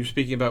 You're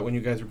speaking about when you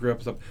guys grew up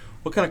and stuff.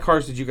 What kind of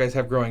cars did you guys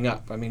have growing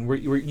up? I mean, were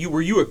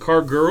you a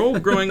car girl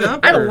growing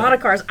up? I had a lot of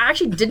cars. I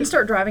actually didn't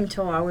start driving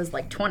till I was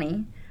like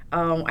 20.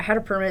 I had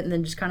a permit and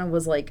then just kind of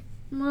was like,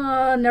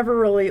 never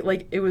really,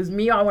 like, it was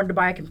me, I wanted to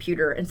buy a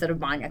computer instead of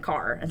buying a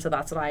car, and so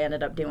that's what I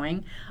ended up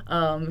doing,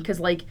 because,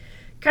 like,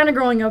 kind of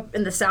growing up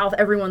in the South,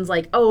 everyone's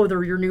like, oh,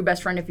 they're your new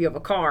best friend if you have a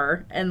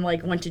car, and,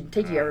 like, want to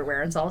take you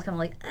everywhere, and so I was kind of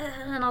like,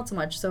 not so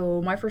much.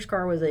 So my first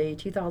car was a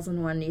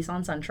 2001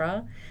 Nissan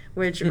Sentra,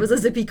 which was a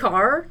zippy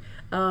car,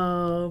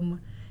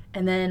 and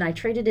then I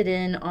traded it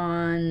in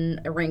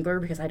on a Wrangler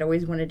because I'd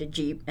always wanted a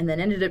Jeep, and then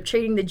ended up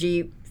trading the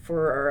Jeep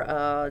for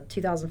a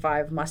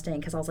 2005 Mustang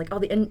because I was like, oh,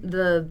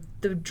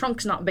 the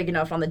trunk's not big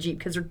enough on the Jeep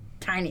because they're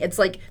tiny. It's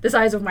like the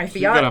size of my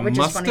Fiat, got a which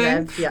Mustang?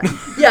 is funny.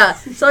 Yeah.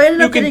 So I ended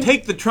You up can getting.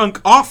 take the trunk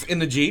off in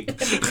the Jeep.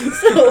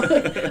 So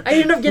I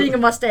ended up getting a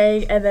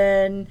Mustang, and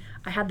then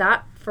I had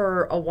that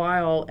for a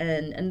while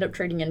and ended up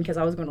trading in because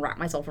I was going to wrap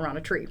myself around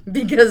a tree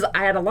because I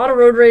had a lot of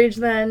road rage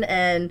then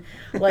and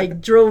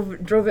like drove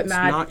it It's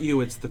mad. not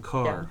you, it's the Yeah.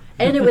 car.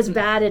 And it was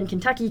bad in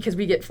Kentucky because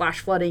we get flash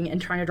flooding, and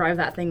trying to drive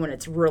that thing when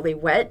it's really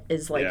wet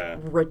is like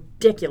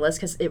ridiculous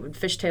because it would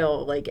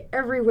fishtail like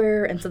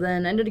everywhere. And so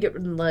then I ended up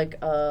getting like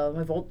a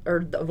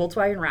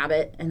Volkswagen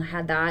Rabbit, and I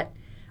had that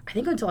I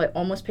think until I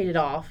almost paid it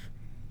off,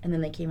 and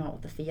then they came out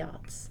with the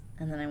Fiats,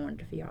 and then I went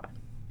to Fiat.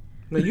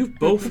 Now you've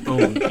both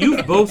owned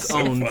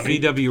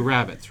VW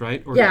Rabbits,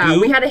 right? Or Yeah,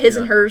 do? we had a his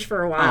and hers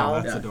for a while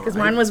that's because adorable.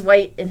 mine was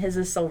white and his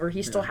is silver.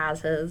 He still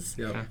has his.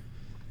 Yeah.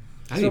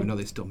 I didn't even know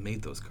they still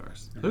made those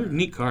cars. They're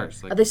neat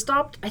cars. Like, They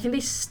stopped. I think they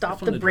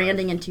stopped the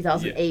branding in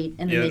 2008, and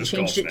then Yeah, they there's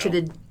changed it Golfs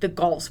to now. the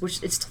Golfs,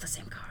 which it's still the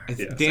same car.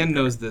 Dan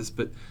knows this,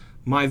 but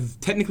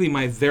technically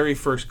my very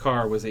first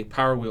car was a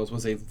Power Wheels,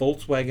 was a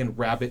Volkswagen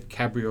Rabbit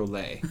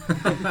Cabriolet.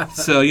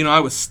 So, I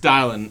was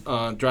styling,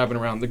 driving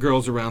around the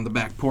girls around the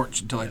back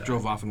porch until I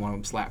drove off and one of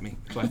them slapped me.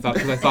 So I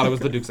thought it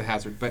was the Dukes of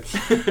Hazzard. But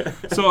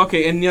so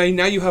okay, and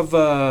now you have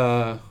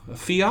a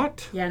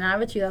Fiat. Yeah, now I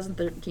have a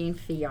 2013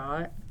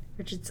 Fiat,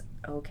 which is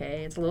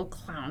okay. It's a little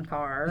clown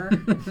car.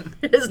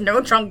 It has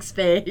no trunk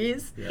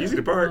space. Easy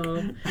to park.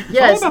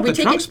 Yes, It's all about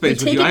the trunk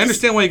space with you. I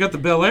understand why you got the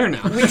Bel Air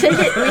now. We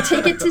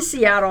take it to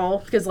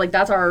Seattle because like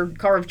that's our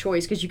car of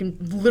choice because you can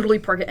literally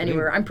park it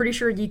anywhere. I'm pretty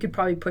sure you could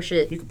probably push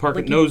it. You could park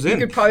like, it nose in.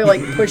 You could probably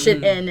like push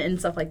it in and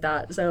stuff like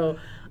that. So,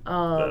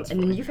 That's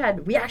and then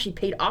funny. we actually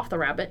paid off the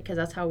Rabbit because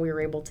that's how we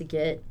were able to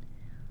get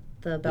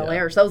the Bel Yeah.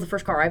 Air. So that was the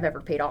first car I've ever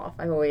paid off.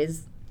 I've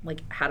always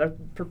like had a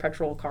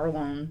perpetual car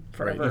loan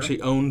forever. You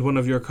actually owned one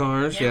of your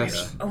cars. Yeah,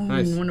 Yes. I own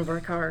Nice. one of our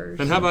cars.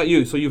 And how about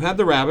you? So you've had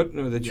the Rabbit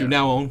that you Yeah.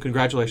 now own.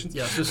 Congratulations.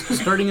 Yeah, so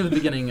starting at the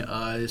beginning,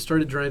 I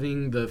started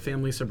driving the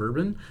family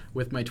Suburban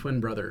with my twin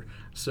brother.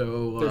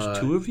 So There's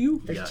two of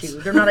you? There's yes. two.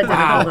 They're not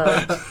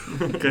identical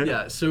though. Okay.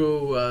 Yeah,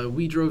 so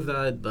we drove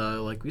that,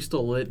 like we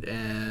stole it,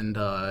 and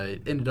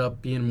it ended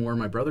up being more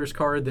my brother's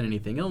car than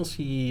anything else.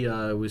 He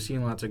was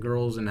seeing lots of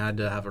girls and had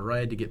to have a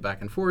ride to get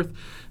back and forth.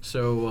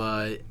 So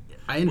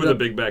I ended With a up.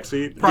 big back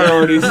seat.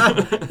 Priorities.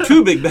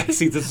 Two big back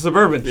seats. It's a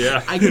Suburban.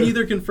 Yeah. I can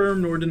neither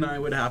confirm nor deny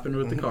what happened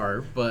with the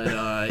car, but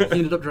he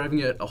ended up driving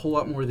it a whole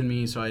lot more than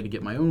me, so I had to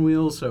get my own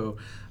wheels. So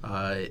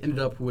I ended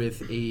up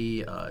with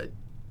a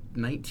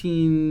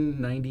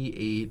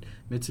 1998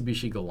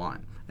 Mitsubishi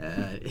Galant.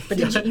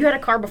 But you had a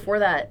car before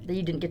that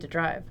you didn't get to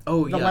drive.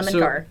 Oh, the yeah. lemon so,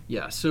 car.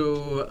 Yeah,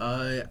 so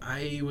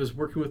I was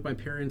working with my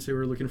parents. They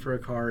were looking for a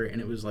car, and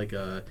it was like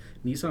a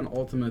Nissan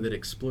Altima that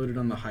exploded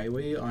on the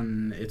highway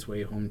on its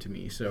way home to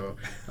me. So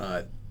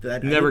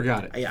that Never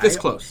got it. Yeah, This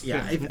close.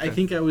 Yeah, Yeah, I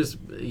think I was,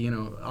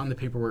 on the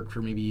paperwork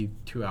for maybe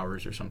 2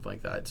 hours or something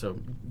like that. So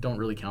don't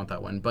really count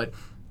that one. But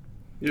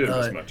You didn't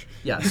miss much.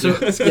 yeah,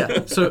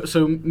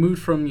 so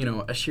moved from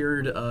a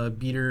shared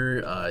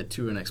beater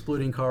to an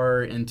exploding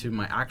car into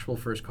my actual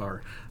first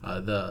car,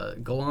 the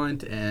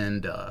Galant,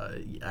 and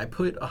I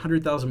put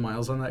 100,000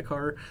 miles on that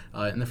car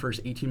in the first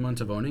 18 months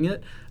of owning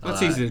it.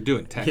 That's easy to do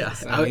in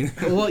Texas.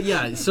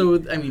 Yeah, So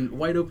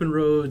wide open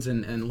roads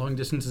and long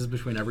distances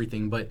between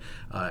everything. But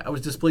I was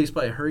displaced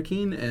by a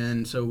hurricane,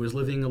 and so was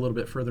living a little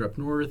bit further up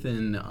north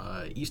in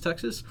East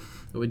Texas.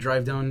 I would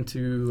drive down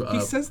to.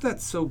 He says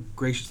that so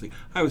graciously.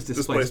 I was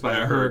displaced by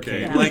a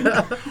hurricane. Yeah. Like,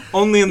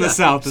 only in the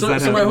South does so,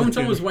 that so happen. my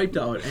hometown was wiped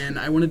out, and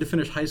I wanted to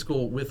finish high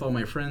school with all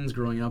my friends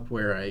growing up,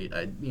 where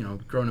I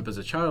grown up as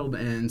a child,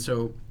 and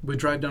so would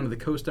drive down to the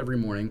coast every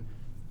morning.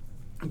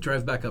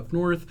 Drive back up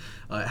north,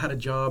 had a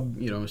job,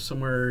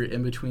 somewhere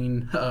in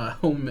between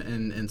home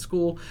and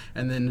school,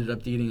 and then ended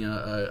up dating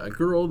a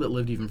girl that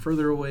lived even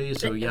further away.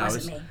 So It yeah,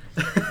 wasn't me.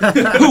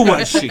 Who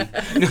was she?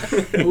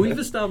 well, we've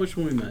established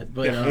when we met,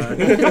 but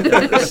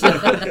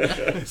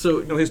so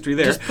No history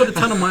there. just put a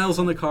ton of miles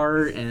on the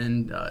car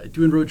and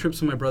doing road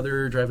trips with my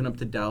brother, driving up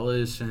to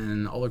Dallas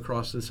and all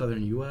across the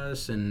southern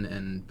U.S.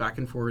 and back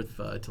and forth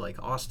to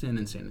like Austin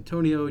and San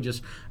Antonio.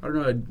 Just I don't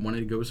know, I wanted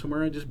to go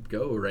somewhere, I just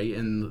go, right?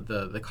 And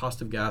the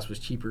cost of gas was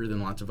cheaper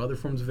than lots of other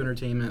forms of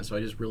entertainment, so I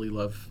just really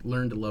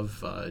learned to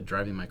love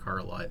driving my car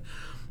a lot.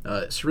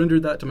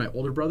 Surrendered that to my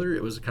older brother.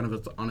 It was kind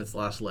of on its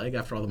last leg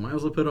after all the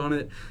miles I put on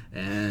it,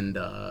 and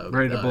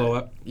Ready to blow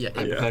up? Yeah,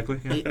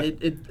 Hypothetically? Yeah.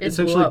 it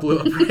essentially blew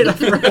up right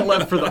after I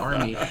left for the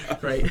army,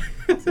 right?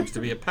 Seems to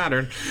be a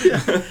pattern.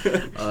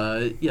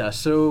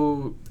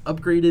 So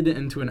upgraded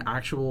into an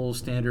actual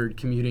standard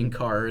commuting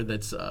car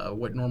that's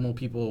what normal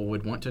people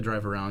would want to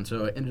drive around.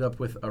 So I ended up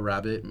with a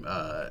Rabbit.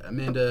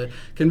 Amanda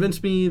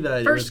convinced me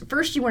that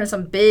First, you wanted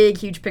some big,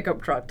 huge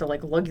pickup truck to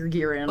like lug your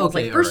gear in. I was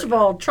Okay, like, first alright.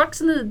 of all,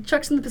 trucks in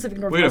the Pacific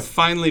Way to Northwest.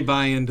 finally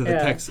buy into the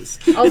Yeah. Texas.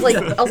 I was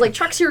like,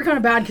 trucks here are kind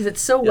of bad because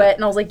it's so wet,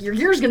 and I was like, your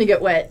gear's gonna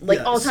get wet like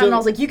Yeah, all the time. so- And I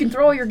was like, you can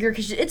throw all your gear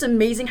because it's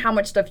amazing how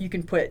much stuff you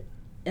can put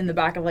in the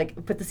back of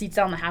put the seats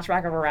down the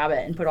hatchback of a Rabbit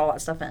and put all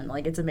that stuff in.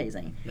 Like it's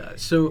amazing. Yeah,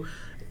 so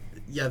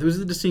Yeah, there was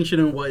a distinction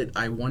in what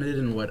I wanted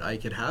and what I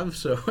could have.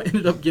 So I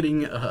ended up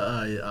getting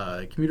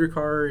a commuter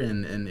car,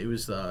 and it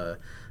was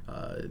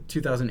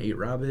 2008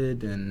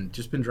 Rabbit, and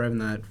just been driving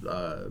that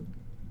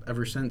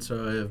ever since.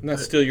 So And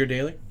that's still your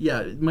daily?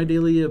 yeah, my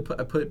daily, I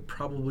put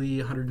probably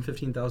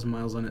 115,000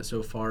 miles on it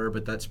so far,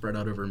 but that's spread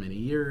out over many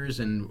years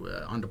and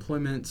on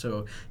deployment.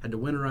 So had to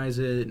winterize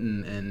it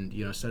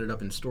and set it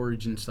up in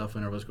storage and stuff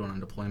whenever I was going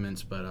on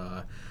deployments.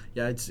 But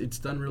yeah, it's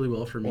done really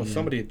well for me. Well,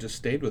 somebody had just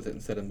stayed with it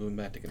instead of moving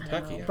back to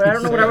Kentucky. But I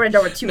don't know what I would have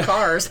done with 2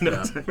 cars.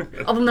 Yeah.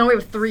 Although now we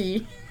have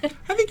 3. I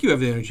think you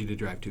have the energy to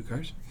drive 2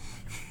 cars.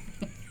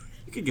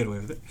 You could get away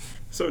with it.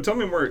 So tell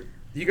me more.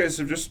 You guys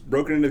have just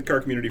broken into the car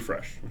community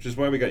fresh, which is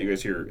why we got you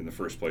guys here in the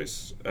first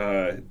place.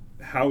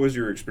 How has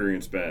your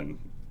experience been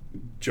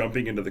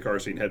jumping into the car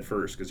scene head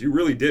first? Because you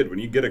really did. When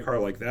you get a car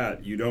like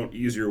that, you don't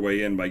ease your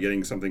way in by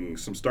getting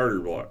some starter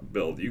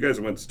build. You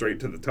guys went straight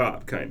to the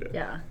top, kind of.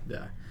 Yeah.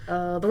 Yeah.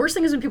 The worst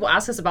thing is when people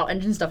ask us about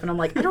engine stuff, and I'm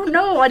like, I don't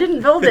know, I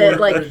didn't build it.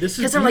 Like, This is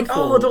because they're like,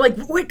 beautiful. oh, they're like,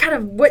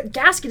 what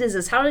gasket is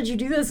this? How did you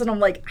do this? And I'm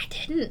like, I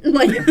didn't.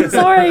 Like,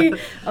 sorry.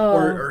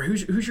 Or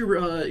who's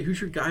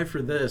your guy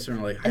for this? And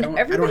I'm like, I don't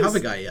have a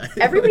everybody's- guy yet.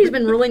 Everybody's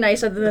been really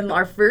nice. Other than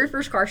our very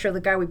first car show,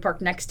 the guy we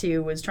parked next to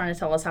was trying to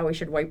tell us how we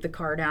should wipe the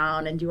car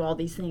down and do all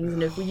these things.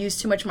 And if we use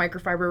too much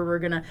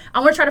microfiber,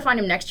 I'm gonna try to find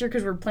him next year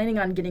because we're planning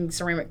on getting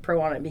Ceramic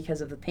Pro on it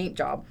because of the paint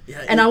job.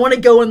 Yeah, and I want to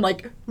go and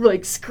like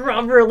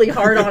scrub really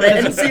hard on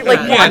it and see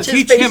watch his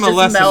teach face him a just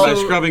lesson melt. by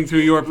scrubbing through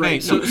your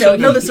paint.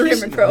 No, the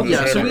Ceramic Pro.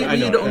 Yeah, so we I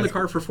know. had owned the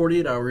car for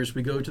 48 hours.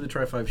 We go to the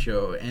Tri-5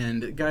 show,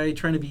 and a guy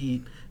trying to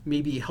be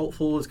maybe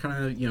helpful is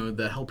kind of,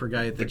 the helper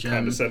guy at the gym.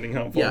 Condescending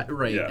helpful. Yeah,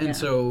 right. Yeah. And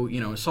so,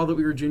 saw that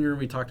we were junior, and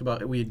we talked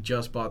about it. We had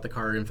just bought the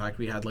car. In fact,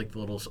 we had like the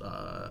little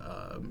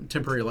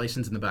temporary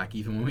license in the back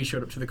even when we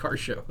showed up to the car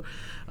show.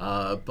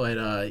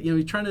 But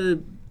he's trying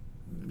to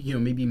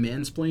maybe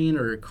mansplain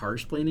or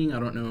carsplaining. I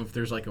don't know if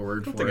there's like a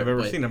word I don't for think it. I've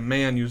ever but- seen a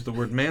man use the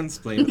word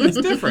mansplain. But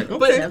it's different.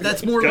 But Okay.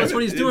 that's more or less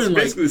what he's doing. It's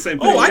Like, basically the same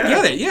thing. Oh, I yeah.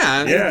 get it.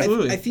 Yeah, Yeah.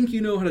 absolutely. I think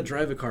you know how to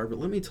drive a car, but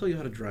let me tell you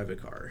how to drive a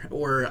car.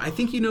 Or I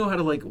think you know how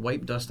to like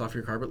wipe dust off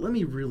your car, but let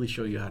me really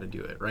show you how to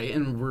do it, right?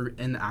 And we're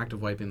in the act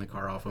of wiping the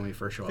car off when we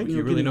first show I up. think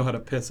you really know how to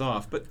piss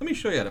off, but let me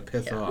show you how to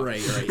piss off.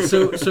 Right.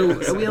 So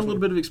we had a little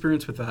bit of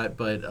experience with that,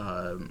 but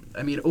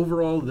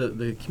overall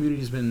the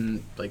community's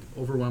been like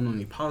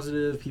overwhelmingly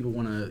positive. People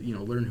want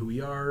to learn who we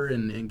are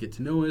and get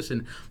to know us,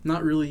 and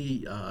not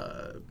really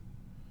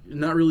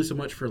so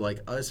much for like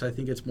us. I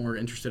think it's more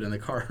interested in the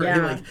car. Right?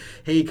 Yeah. Like,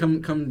 hey, come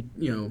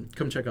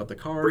check out the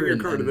car. Bring your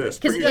car to this.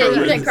 Because Bring your car to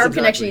even at this. Carb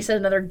Connection, he said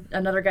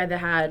another guy that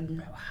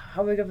had,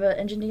 how big of an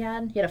engine he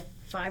had? He had a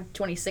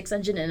 526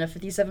 engine and a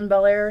 57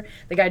 Bel Air.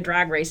 The guy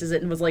drag races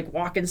it and was like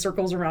walking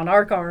circles around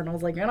our car, and I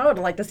was like, man, I would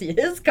like to see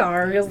his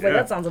car. He was like,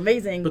 that sounds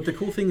amazing. But the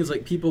cool thing is,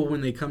 like, people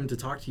when they come to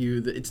talk to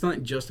you, it's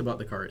not just about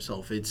the car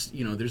itself. It's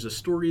there's a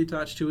story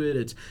attached to it.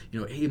 It's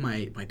hey,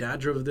 my dad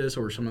drove this,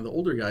 or some of the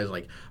older guys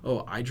like,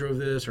 oh, I drove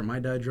this, or my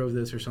dad drove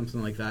this, or something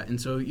like that.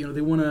 And so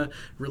they want to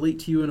relate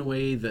to you in a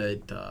way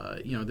that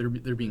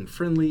they're being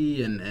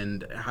friendly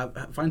and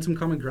find some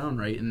common ground,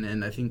 right?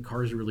 And I think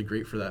cars are really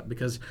great for that,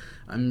 because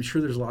I'm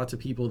sure there's lots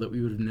of people that we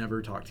would have never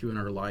talked to in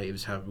our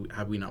lives have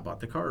we not bought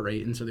the car,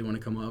 right? And so they want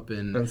to come up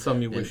and some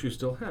you wish you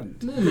still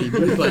hadn't. well,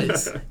 maybe,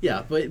 but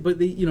yeah, but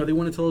they they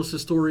want to tell us a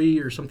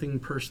story or something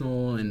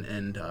personal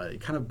and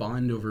kind of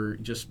bond over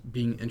just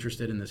being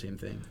interested in the same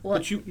thing. Well,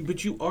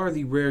 But you are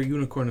the rare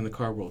unicorn in the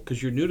car world,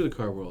 because you're new to the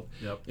car world.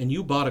 Yep. And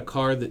you bought a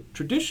car that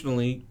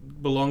traditionally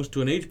belongs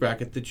to an age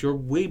bracket that you're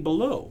way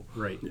below.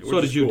 Right. So Which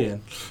did is you, cool.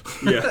 Dan.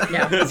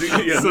 Yeah.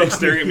 Nick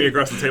staring at me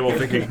across the table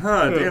thinking,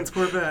 Dan's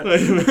Corvette.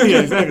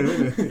 Yeah,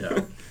 exactly.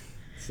 Yeah.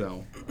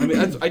 So,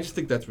 I just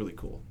think that's really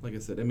cool. Like I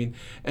said,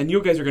 and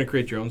you guys are going to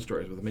create your own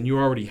stories with them, and you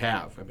already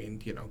have.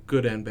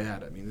 Good and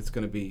bad. It's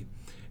going to be,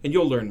 and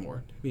you'll learn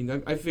more.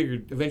 I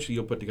figured eventually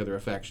you'll put together a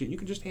fact sheet, and you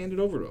can just hand it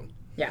over to them.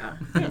 yeah.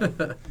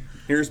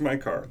 Here's my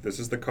car. This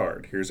is the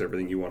card. Here's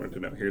everything you wanted to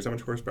know. Here's how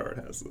much horsepower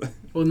it has.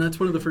 Well, and that's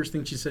one of the first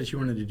things she said she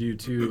wanted to do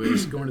too,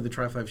 is going to the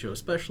Tri-5 show,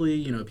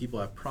 especially. People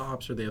have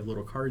props or they have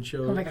little card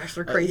shows. Oh my gosh,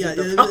 they're crazy. Yeah, with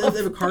they the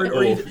have a card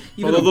or Oh. even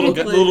the a little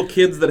booklet. little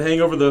kids that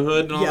hang over the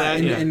hood and all Yeah,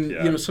 that. and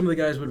Yeah. some of the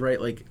guys would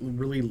write like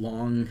really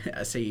long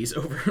essays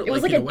over. It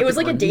was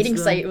like a dating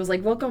site. It was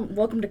like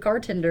welcome to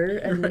Cartender,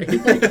 and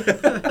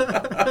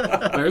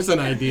There's an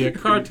idea,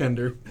 car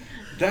tender.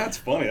 That's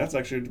funny. That's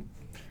actually.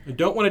 I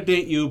don't want to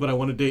date you, but I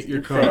want to date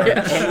your car.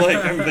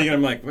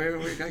 I'm like, wait,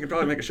 I could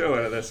probably make a show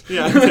out of this.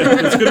 Yeah,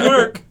 this could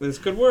work. This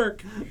could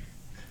work.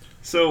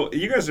 So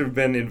you guys have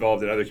been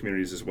involved in other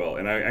communities as well,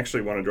 and I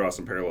actually want to draw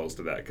some parallels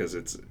to that, because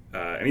it's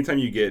anytime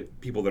you get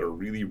people that are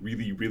really,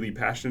 really, really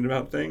passionate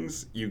about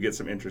things, you get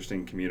some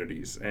interesting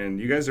communities.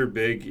 And you guys are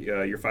big.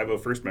 You're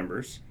 501st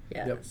members,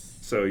 yes. Yep.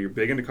 so you're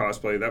big into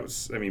cosplay. That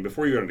was,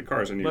 before you got into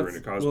cars, I knew you were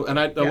into cosplay. Well, and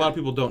a lot of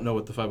people don't know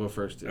what the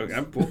 501st is. Okay,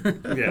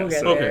 yeah. We'll get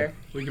so, there.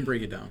 We can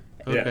break it down.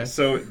 Okay. Yeah.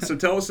 So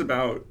tell us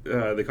about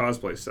the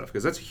cosplay stuff,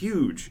 because that's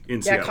huge in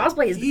Yeah, Seattle.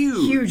 cosplay is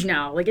huge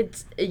now. Like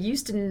it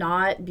used to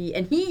not be,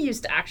 and he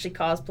used to actually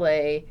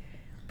cosplay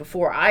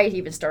before I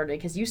even started,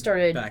 because you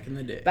started Back in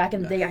the day. Back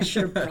in the day, I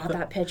should have brought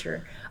that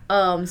picture.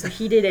 So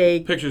he did a.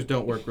 Pictures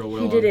don't work real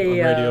well He did on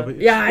radio. But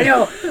yeah, I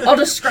know. I'll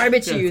describe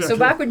it to you. So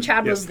back when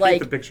Chad was paint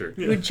like, the picture.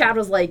 when Chad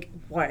was like,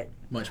 what?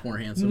 Much more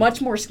handsome.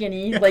 Much more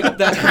skinny, like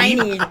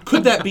tiny.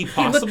 Could that be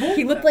possible?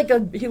 He looked like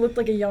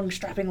a young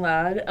strapping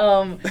lad.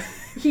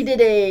 He did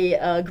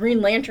a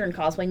Green Lantern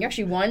cosplay. And you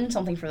actually won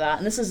something for that.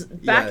 And this is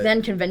back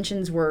then.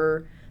 Conventions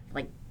were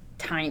like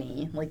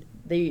tiny, like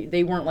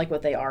they weren't like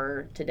what they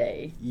are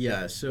today.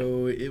 Yeah,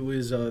 so it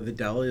was the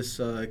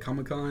Dallas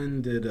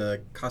Comic-Con did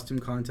a costume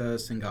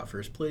contest and got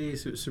first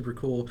place. It was super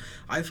cool.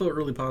 I felt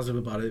really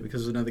positive about it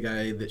because another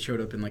guy that showed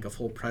up in like a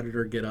full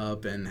Predator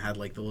getup and had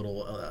like the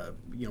little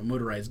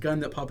motorized gun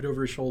that popped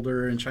over his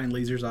shoulder and shined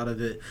lasers out of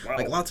it. Wow.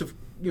 Like lots of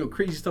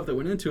crazy stuff that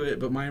went into it,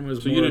 but mine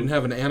was So more... you didn't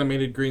have an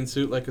animated green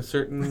suit like a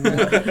certain...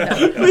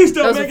 Please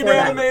don't make it before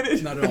that.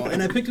 animated. Not at all.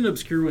 And I picked an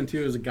obscure one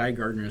too. It was a Guy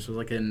Gardner, so it was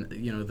like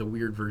the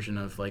weird version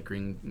of like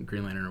Green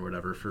Lantern or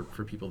whatever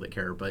for people that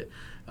care. But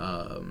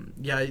I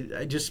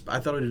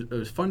thought it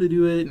was fun to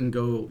do it and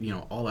go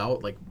all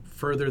out, like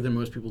further than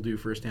most people do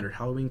for a standard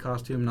Halloween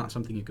costume. Not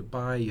something you could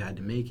buy; you had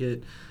to make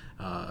it.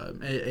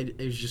 It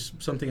was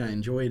just something I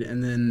enjoyed.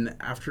 And then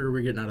after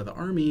we're getting out of the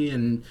Army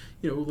and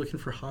looking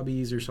for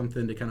hobbies or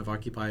something to kind of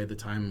occupy the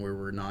time where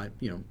we're not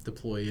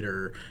deployed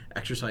or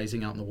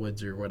exercising out in the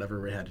woods or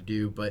whatever we had to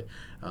do, but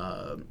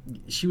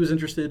she was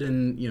interested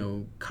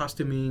in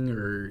costuming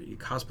or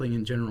cosplaying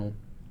in general.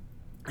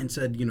 And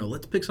said,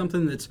 let's pick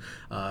something that's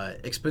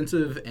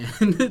expensive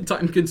and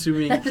time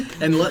consuming,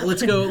 and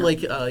let's go like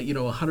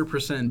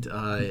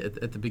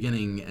 100% at the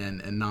beginning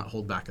and not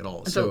hold back at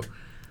all.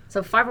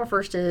 So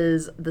 501st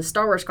is the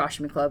Star Wars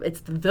Costuming Club. It's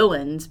the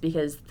villains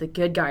because the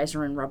good guys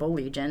are in Rebel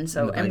Legion.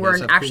 And we're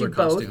in actually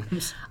both.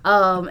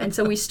 And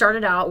so we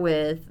started out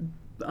with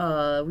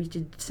we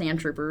did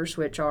Sand Troopers,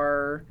 which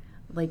are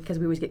like, because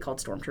we always get called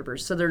Stormtroopers.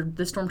 So they're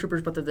the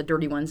Stormtroopers, but they're the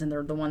dirty ones, and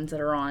they're the ones that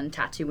are on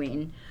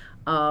Tatooine.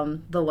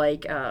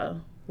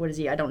 What is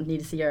he? I don't need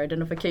to see your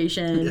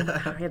identification.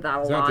 Yeah. I get that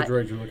a It's lot. not the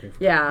droid you're looking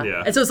for.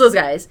 Yeah. And so it's those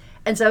guys.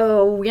 And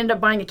so we ended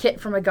up buying a kit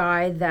from a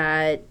guy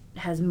that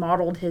has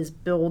modeled his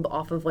build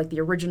off of like the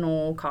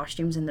original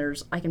costumes, and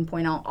I can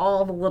point out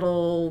all the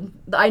little,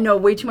 I know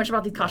way too much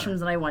about these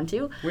costumes than I want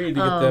to. We need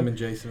to get them and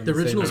Jason. In the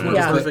originals same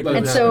weren't room. perfect.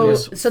 And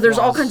Yes. so there's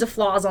all Flaws. kinds of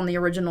flaws on the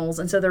originals,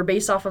 and so they're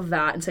based off of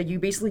that. And so you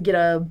basically get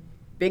a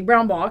big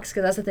brown box,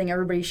 because that's the thing,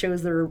 everybody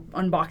shows their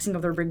unboxing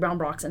of their big brown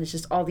box, and it's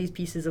just all these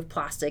pieces of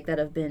plastic that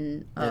have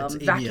been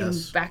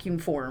it's vacuum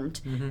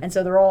formed. And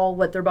so they're all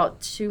they're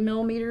about 2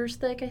 millimeters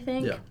thick, I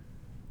think. Yeah.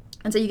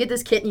 And so you get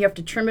this kit and you have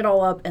to trim it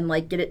all up and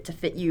like get it to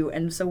fit you.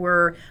 And so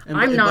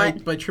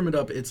by trim it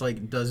up, it's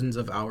like dozens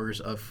of hours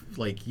of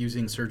like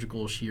using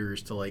surgical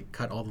shears to like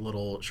cut all the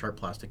little sharp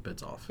plastic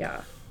bits off.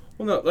 Yeah.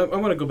 Well, no, I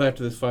want to go back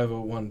to this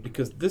 501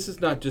 because this is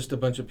not just a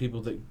bunch of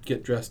people that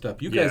get dressed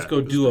up. You guys go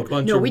do a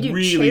bunch of we do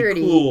really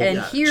charity, cool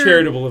and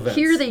charitable events.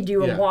 Here they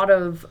do a lot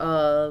of.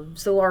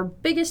 So our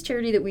biggest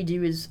charity that we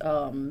do is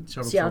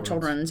Seattle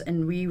Children's,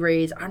 and we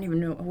raise. I don't even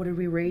know, what did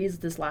we raise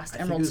this last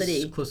Emerald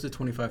City? Close to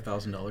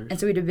 $25,000. And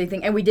so we did a big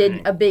thing, and we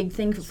did a big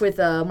thing with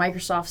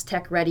Microsoft's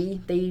Tech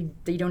Ready. They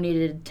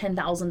donated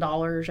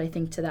 $10,000, I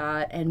think, to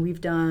that, and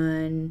we've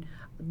done.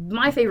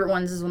 My favorite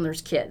ones is when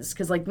there's kids,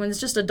 because like when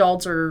it's just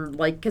adults, or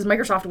like, because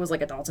Microsoft was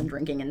like adults and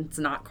drinking, and it's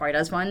not quite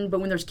as fun.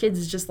 But when there's kids,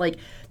 it's just like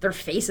their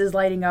faces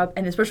lighting up,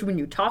 and especially when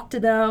you talk to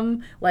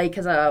them, like,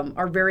 because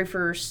our very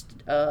first,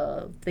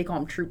 they call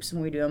them troops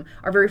when we do them.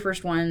 Our very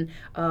first one,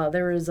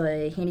 there was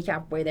a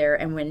handicap boy there,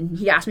 and when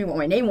he asked me what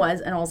my name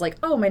was, and I was like,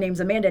 oh, my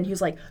name's Amanda, and he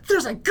was like,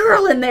 there's a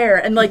girl in there,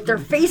 and like their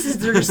faces,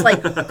 they're just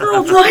like,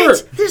 girl,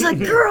 what? There's a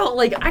girl,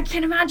 like I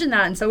can't imagine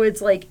that, and so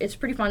it's like it's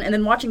pretty fun, and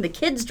then watching the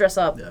kids dress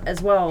up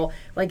as well.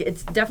 Like,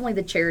 it's definitely,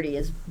 the charity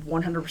is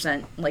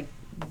 100% like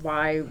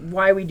why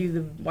we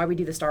do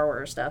the Star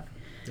Wars stuff.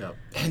 Yep.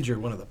 And you're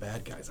one of the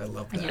bad guys. I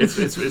love that. It's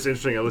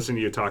interesting. I listen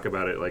to you talk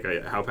about it, like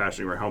how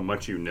passionate you are, how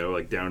much you know,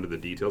 like down to the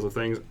details of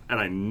things. And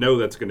I know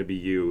that's going to be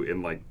you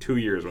in like 2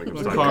 years when it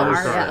comes to car,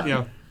 cars.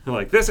 yeah. And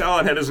like, this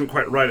Allen head isn't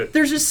quite right.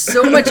 There's just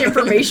so much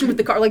information with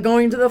the car. Like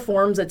going to the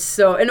forums, and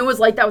it was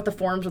like that with the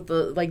forums with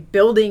the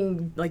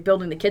building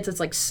the kits. It's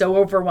like so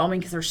overwhelming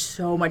because there's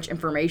so much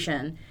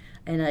information.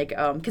 And like,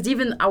 because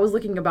even I was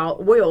looking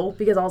about oil,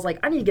 because I was like,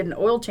 I need to get an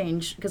oil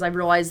change, because I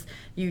realized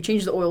you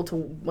change the oil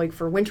to like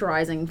for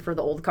winterizing for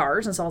the old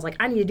cars, and so I was like,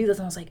 I need to do this,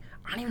 and I was like,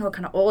 I don't even know what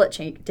kind of oil it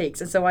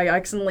takes, and so I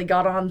accidentally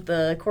got on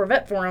the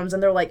Corvette forums,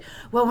 and they're like,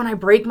 well, when I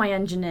break my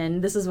engine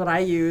in, this is what I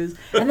use,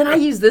 and then I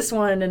use this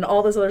one and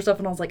all this other stuff,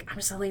 and I was like, I'm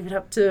just gonna leave it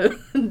up to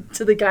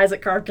to the guys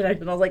at Car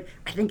Connect, and I was like,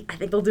 I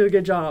think they'll do a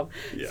good job.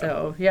 Yeah.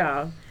 So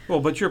yeah. Well,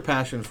 but your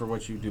passion for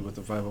what you do with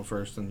the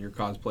 501st and your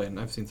cosplay, and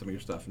I've seen some of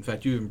your stuff. In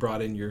fact, you even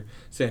brought in your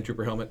Sand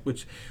Trooper helmet,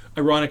 which,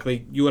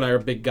 ironically, you and I are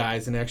big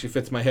guys, and it actually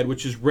fits my head,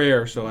 which is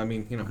rare. So, I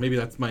mean, maybe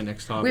that's my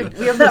next hobby.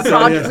 We have that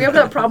problem. We have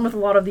that problem with a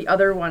lot of the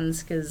other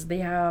ones because they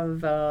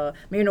have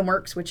Mano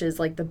Mercs, which is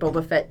like the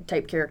Boba Fett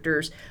type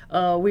characters.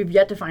 We've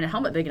yet to find a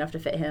helmet big enough to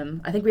fit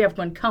him. I think we have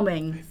one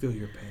coming. I feel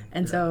your pain.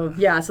 And so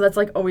that's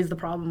like always the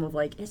problem of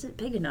like, is it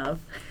big enough?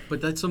 But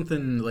that's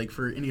something like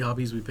for any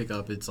hobbies we pick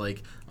up, it's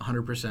like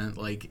 100%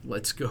 like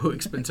let's go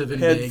expensive and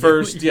Head big.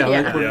 first,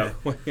 yeah.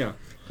 Yeah.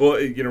 Well,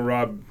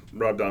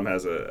 Rob Dom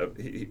has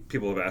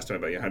people have asked him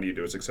about how do you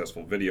do a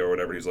successful video or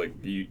whatever. He's like,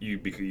 you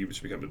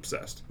just become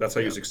obsessed. That's how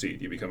you succeed.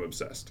 You become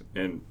obsessed.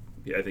 And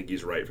I think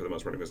he's right for the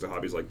most part when it comes to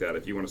hobbies like that.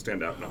 If you want to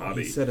stand out in a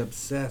hobby. He said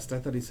obsessed. I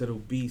thought he said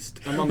obese.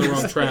 I'm on the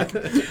wrong track.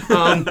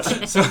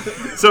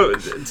 So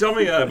tell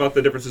me about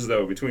the differences,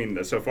 though,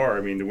 between so far.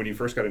 I mean, when you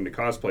first got into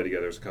cosplay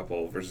together as a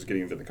couple versus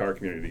getting into the car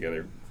community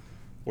together,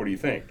 what do you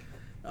think?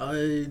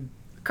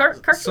 Car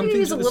Some community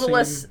things is a are the little same,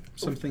 less.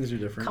 some things are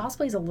different.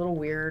 Cosplay's a little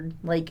weird.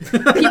 Like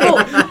people.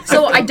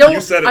 So I don't.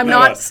 You said it, I'm not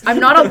not. us. I'm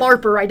not a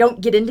LARPer. I don't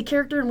get into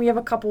character, and we have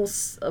a couple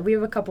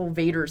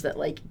Vaders that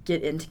like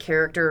get into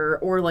character,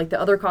 or like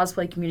the other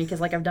cosplay community because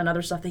like I've done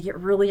other stuff. They get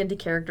really into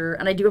character,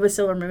 and I do have a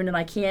Sailor Moon, and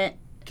I can't.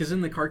 Because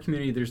in the car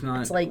community, there's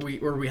not, like-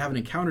 we haven't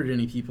encountered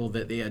any people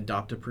that they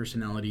adopt a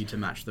personality to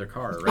match their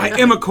car, right? I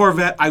am a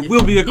Corvette. I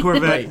will be a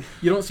Corvette. Right.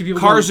 You don't see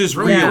people Cars going, is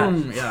 "Vroom, real."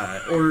 vroom," yeah.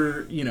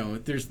 Or,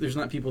 there's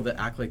not people that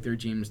act like they're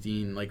James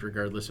Dean, like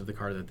regardless of the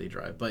car that they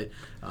drive. But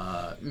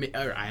I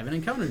haven't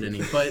encountered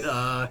any. But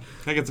I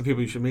got some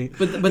people you should meet.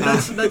 But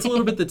that's a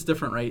little bit that's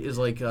different, right? Is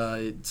like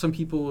some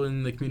people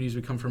in the communities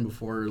we come from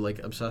before are like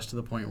obsessed to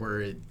the point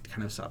where it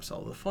kind of stops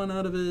all the fun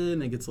out of it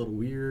and it gets a little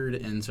weird.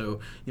 And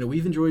so,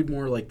 we've enjoyed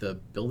more like the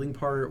building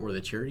part or the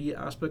charity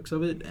aspects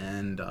of it.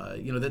 And,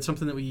 that's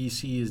something that we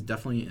see is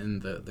definitely in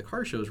the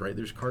car shows, right?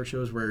 There's car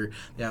shows where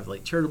they have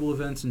like charitable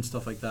events and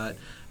stuff like that.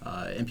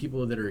 And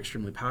people that are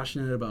extremely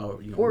passionate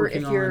about, Or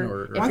working if on you're-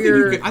 or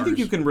if I think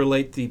you can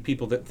relate the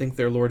people that think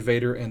they're Lord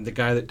Vader and the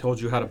guy that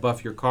told you how to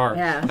buff your car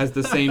as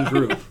the same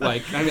group.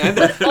 Like, I mean,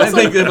 I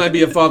think there might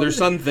be a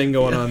father-son thing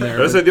going on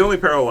there. I say the only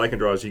parallel I can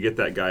draw is you get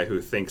that guy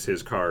who thinks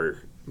his car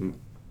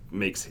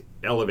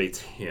elevates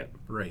him.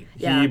 Right.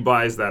 Yeah. He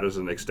buys that as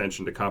an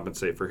extension to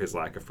compensate for his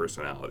lack of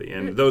personality,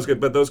 and those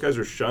guys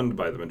are shunned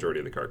by the majority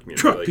of the car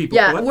community. Truck Like, people.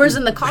 Yeah, What? whereas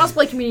in the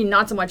cosplay community,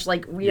 not so much.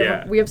 Like we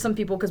Yeah. have some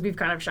people because we've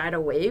kind of shied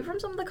away from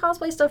some of the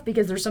cosplay stuff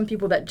because there's some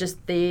people that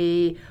just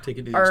they Take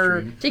it to the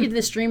extreme. take it to the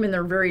extreme and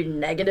they're very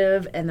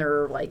negative and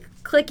they're like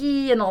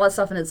cliquey and all that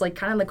stuff. And it's like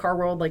kind of in the car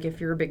world, like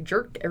if you're a big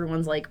jerk,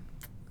 everyone's like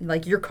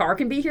your car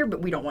can be here,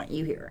 but we don't want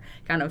you here,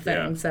 kind of thing.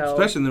 Yeah. So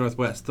Especially in the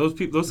Northwest. Those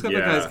kind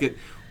of guys get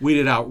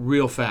weeded out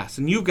real fast.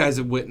 And you guys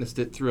have witnessed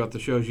it throughout the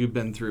shows you've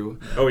been through.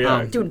 Oh,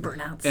 yeah. doing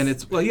burnouts. And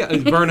it's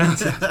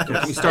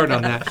burnouts. We started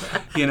on that,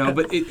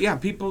 But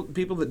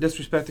people that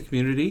disrespect the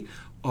community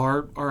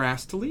are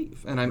asked to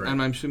leave, and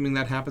I'm assuming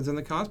that happens in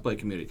the cosplay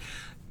community.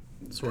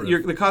 Sort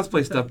of. The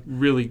cosplay stuff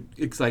really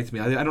excites me.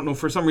 I don't know,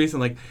 for some reason,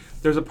 like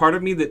there's a part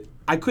of me that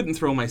I couldn't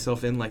throw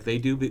myself in like they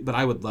do, but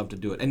I would love to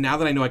do it. And now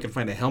that I know I can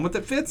find a helmet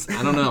that fits,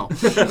 I don't know.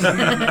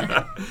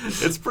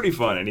 It's pretty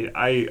fun, and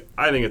I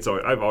think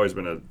I've always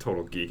been a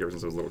total geek ever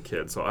since I was a little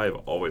kid, so I've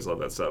always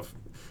loved that stuff.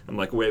 I'm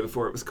like way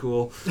before it was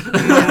cool.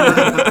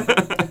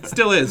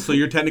 Still is, so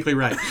you're technically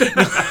right.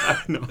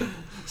 No.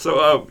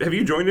 So have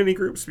you joined any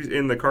groups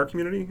in the car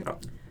community?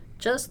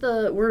 Just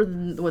we're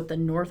the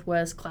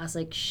Northwest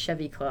Classic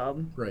Chevy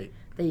Club. Right.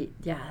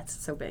 It's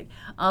so big.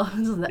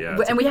 Yeah,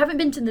 And we haven't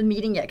been to the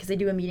meeting yet because they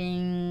do a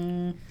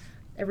meeting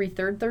every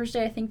third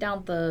Thursday, I think, down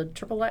at the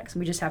Triple X, and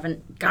we just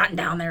haven't gotten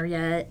down there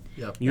yet.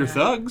 Yep. You're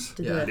thugs.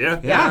 To do Yeah. it. Yeah.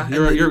 Yeah,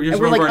 you're And one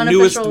we're of like our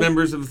newest unofficial-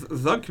 members of the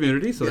thug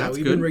community, so Yeah, that's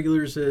we've good. been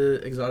regulars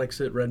at Exotics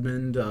at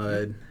Redmond.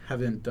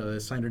 Haven't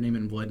signed our name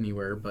in blood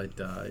anywhere, but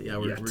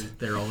we're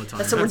there all the time.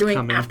 That's what we're That's doing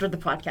coming. after the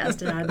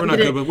podcast. And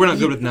We're not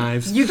good with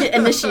knives. You get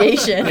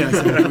initiation.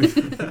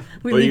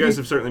 Well, you guys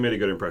have certainly made a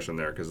good impression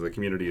there because the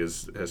community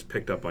has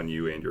picked up on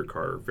you and your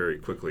car very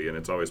quickly, and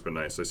it's always been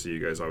nice to see you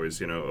guys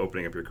always,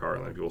 opening up your car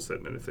and letting people sit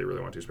in it if they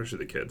really want to, especially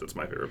the kids. That's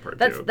my favorite part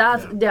too.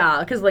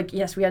 Because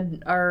yes, we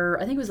had I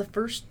think it was the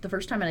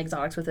first time in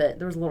Exotics with it.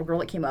 There was a little girl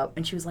that came up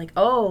and she was like,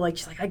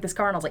 she's like, I like this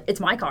car, and I was like, it's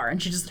my car,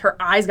 and her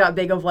eyes got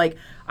big of like,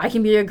 I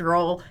can be a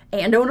girl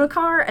and own a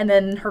car. And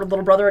then her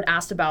little brother had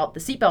asked about the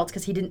seatbelts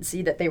because he didn't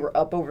see that they were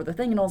up over the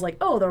thing, and I was like,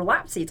 oh, they're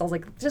lap seats. I was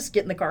like, just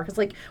get in the car because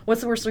like,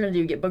 what's the worst they're gonna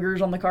do? Get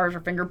boogers on the cars or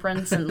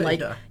fingerprints, and like,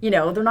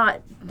 they're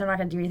not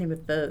gonna do anything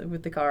with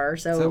the car.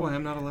 So Is that why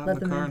I'm not allowed in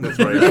the car? That's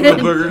right. No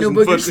boogers, No and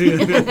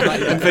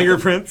boogers. and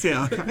fingerprints.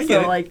 Yeah, I get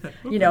So it. like,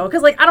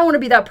 because like I don't want to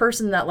be that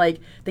person that like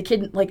the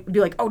kid like be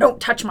like, oh, don't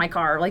touch my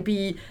car, like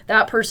be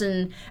that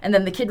person, and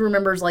then the kid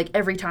remembers like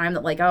every time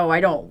that like, oh, I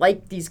don't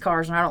like these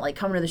cars and I don't like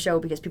coming to the show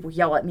because people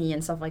yell at me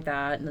and stuff like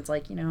that. And it's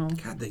like,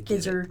 God, they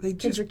kids get are it. They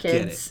kids just are get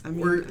kids. it. I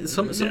mean, Or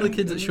some of the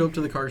kids that show up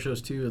to the car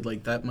shows too,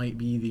 like that might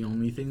be the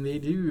only thing they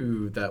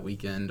do that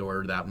weekend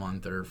or that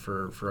month or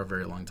for a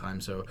very long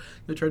time. So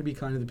they try to be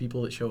kind to the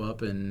people that show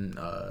up, and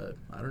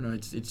I don't know,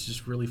 it's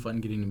just really fun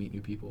getting to meet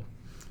new people.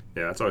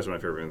 Yeah, that's always my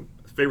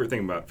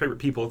favorite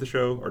people at the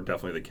show are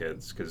definitely the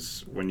kids,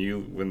 because when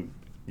you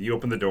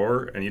open the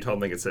door and you tell them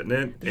they can sit in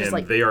it,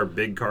 and they are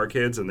big car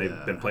kids and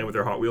they've been playing with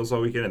their Hot Wheels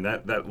all weekend, and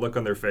that look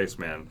on their face,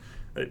 man,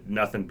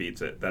 nothing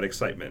beats it. That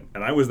excitement.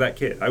 And I was that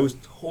kid. I was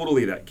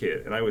totally that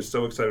kid, and I was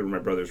so excited when my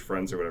brother's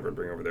friends or whatever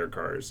bring over their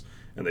cars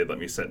and they'd let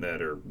me sit in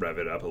it or rev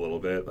it up a little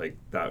bit. Like,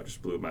 that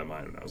just blew my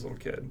mind when I was a little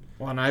kid.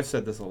 Well, and I've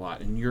said this a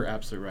lot, and you're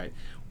absolutely right.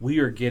 We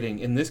are getting,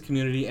 in this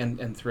community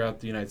and throughout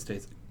the United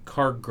States,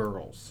 car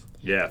girls.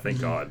 Yeah, thank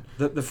God.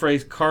 The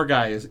phrase car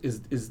guy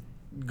is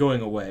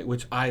going away,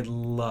 which I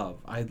love.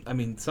 I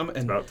mean, it's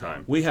about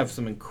time. We have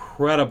some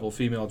incredible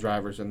female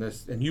drivers in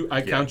this, and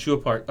I count you a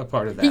part of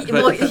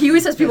that. He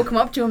always has people come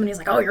up to him and he's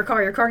like, "Oh, your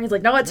car," and he's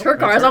like, "No, it's her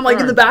car." So I'm like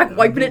in the back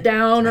wiping it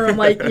down, or I'm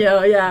like,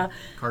 yeah.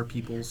 Car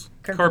peoples.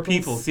 Car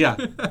peoples, yeah.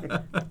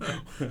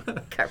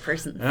 Car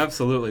person.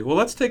 Absolutely. Well,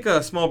 let's take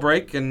a small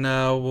break, and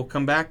we'll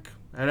come back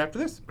right after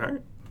this. All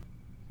right.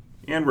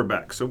 And we're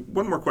back. So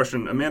one more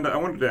question. Amanda, I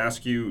wanted to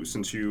ask you,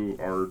 since you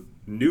are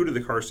new to the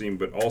car scene,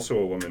 but also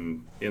a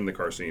woman in the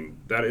car scene,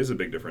 that is a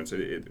big difference.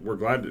 We're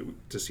glad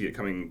to see it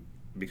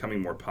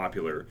becoming more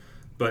popular.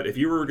 But if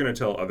you were going to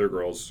tell other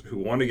girls who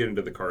want to get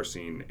into the car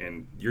scene,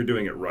 and you're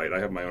doing it right, I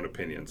have my own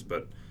opinions,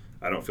 but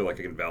I don't feel like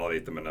I can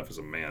validate them enough as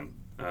a man.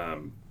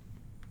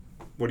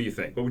 What do you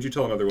think? What would you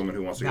tell another woman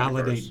who wants to get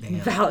into cars?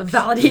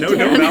 Validate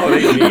Dan. No,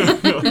 validate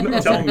me.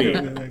 No, tell me.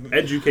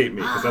 Educate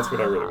me, because that's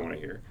what I really want to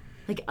hear.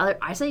 Like,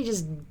 I say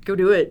just go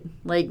do it.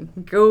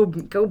 Like, go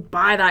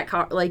buy that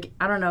car. Like,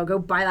 I don't know, go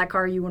buy that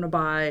car you want to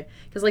buy.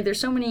 Because, like, I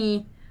feel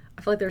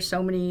like there's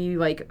so many,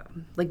 like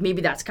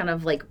maybe that's kind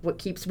of, like, what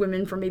keeps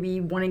women from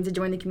maybe wanting to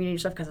join the community and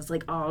stuff, because it's,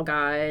 like, all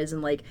guys.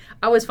 And, like,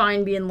 I was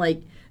fine being,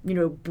 like,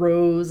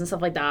 bros and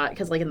stuff like that.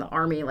 Because, like, in the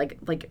Army, like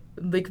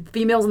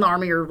females in the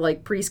Army are,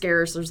 like, pretty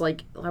scarce. There's,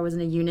 like, I was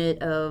in a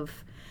unit of...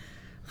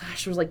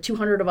 there was like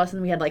 200 of us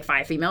and we had like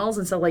 5 females,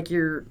 and so like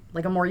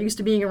I'm more used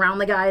to being around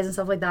the guys and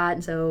stuff like that,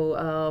 and so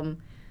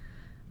I'm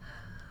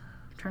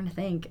trying to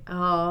think.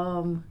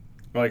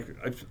 Like,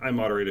 I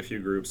moderate a few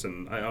groups,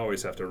 and I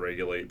always have to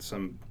regulate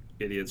some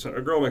idiots.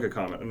 A girl will make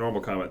a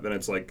normal comment, then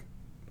it's like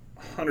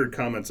 100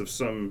 comments of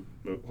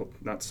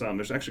not some,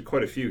 there's actually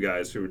quite a few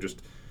guys who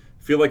just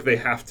feel like they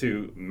have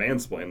to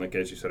mansplain, like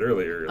as you said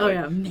earlier. Oh,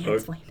 yeah,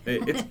 mansplain.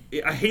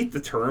 I hate the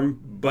term,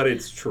 but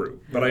it's true.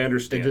 But I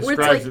understand. It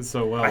describes it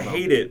so well. I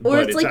hate it, or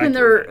but it's like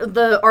accurate. when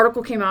the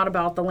article came out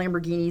about the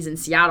Lamborghinis in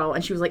Seattle,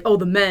 and she was like, "Oh,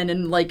 the men,"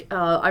 and like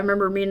I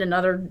remember me and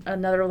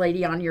another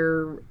lady on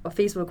your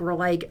Facebook were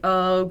like,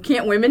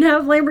 "Can't women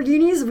have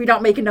Lamborghinis? We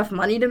don't make enough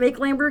money to make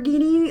buy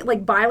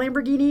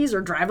Lamborghinis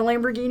or drive a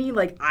Lamborghini.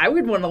 Like, I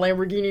would want a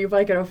Lamborghini if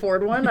I could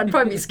afford one. I'd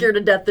probably be scared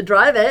to death to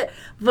drive it,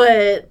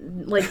 but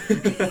like."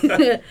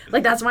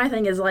 Like, that's my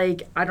thing, is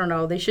like, I don't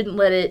know, they shouldn't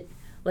let it,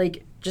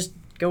 like, just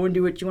go and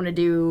do what you want to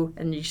do,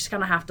 and you just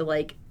kind of have to,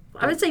 like,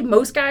 I would say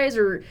most guys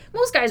are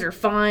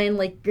fine.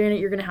 Like, granted,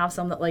 you're gonna have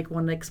some that like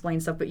want to explain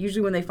stuff, but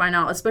usually when they find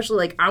out, especially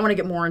like I want to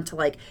get more into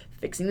like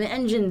fixing the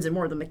engines and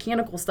more of the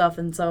mechanical stuff,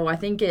 and so I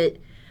think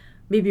it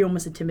maybe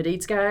almost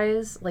intimidates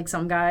guys. Like,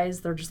 some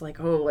guys, they're just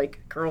like, oh, like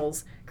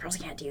girls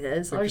can't do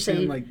this. I'll just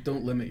say, like,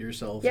 don't limit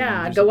yourself.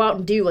 Yeah, go out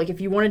and do. Like, if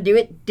you want to do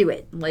it, do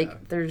it.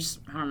 Like, there's,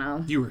 I don't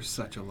know. You were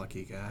such a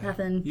lucky guy.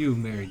 Nothing. You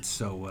married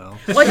so well.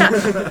 Well,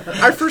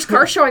 yeah, our first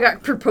car show, I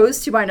got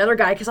proposed to by another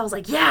guy, because I was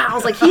like, he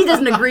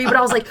doesn't agree, but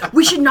I was like,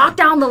 we should knock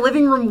down the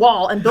living room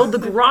wall and build the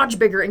garage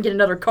bigger and get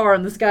another car.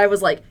 And this guy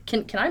was like,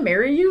 can I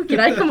marry you? Can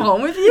I come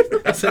home with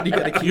you? I said,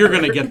 you're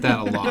going to get that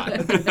a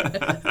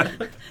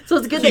lot. So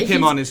it's good Keep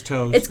him on his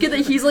toes. It's good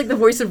that he's like the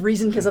voice of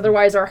reason, because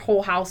otherwise our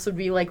whole house would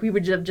be like, we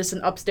would have just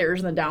an upstairs,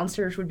 and the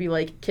downstairs would be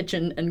like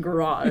kitchen and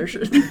garage. So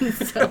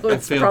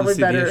it's probably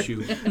better.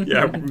 Issue.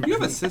 Yeah. You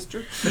have a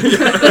sister?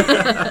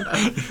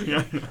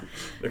 Yeah.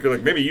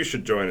 Like, maybe you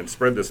should join and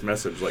spread this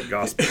message like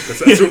gospel, because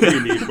that's what we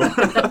need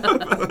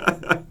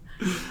more.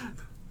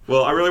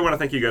 Well, I really want to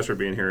thank you guys for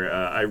being here.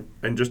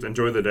 And just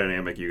enjoy the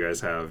dynamic you guys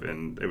have,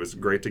 and it was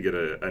great to get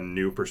a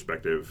new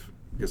perspective,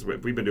 because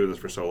we've been doing this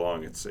for so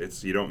long.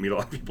 It's you don't meet a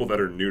lot of people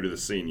that are new to the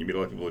scene. You meet a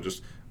lot of people who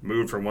just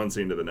moved from one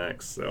scene to the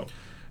next. So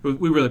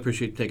we really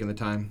appreciate taking the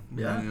time.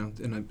 Yeah.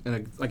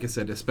 And like I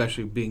said,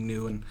 especially being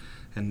new and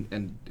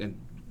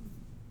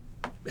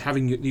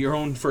having your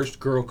own first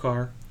girl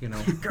car,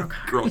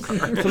 girl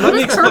car. So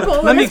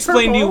let me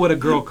explain to you what a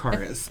girl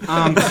car is.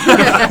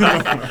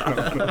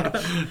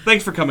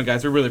 Thanks for coming,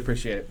 guys. We really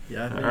appreciate it.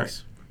 Yeah, All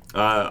thanks.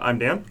 right. I'm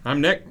Dan.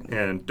 I'm Nick.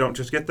 And don't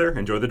just get there.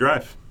 Enjoy the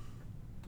drive.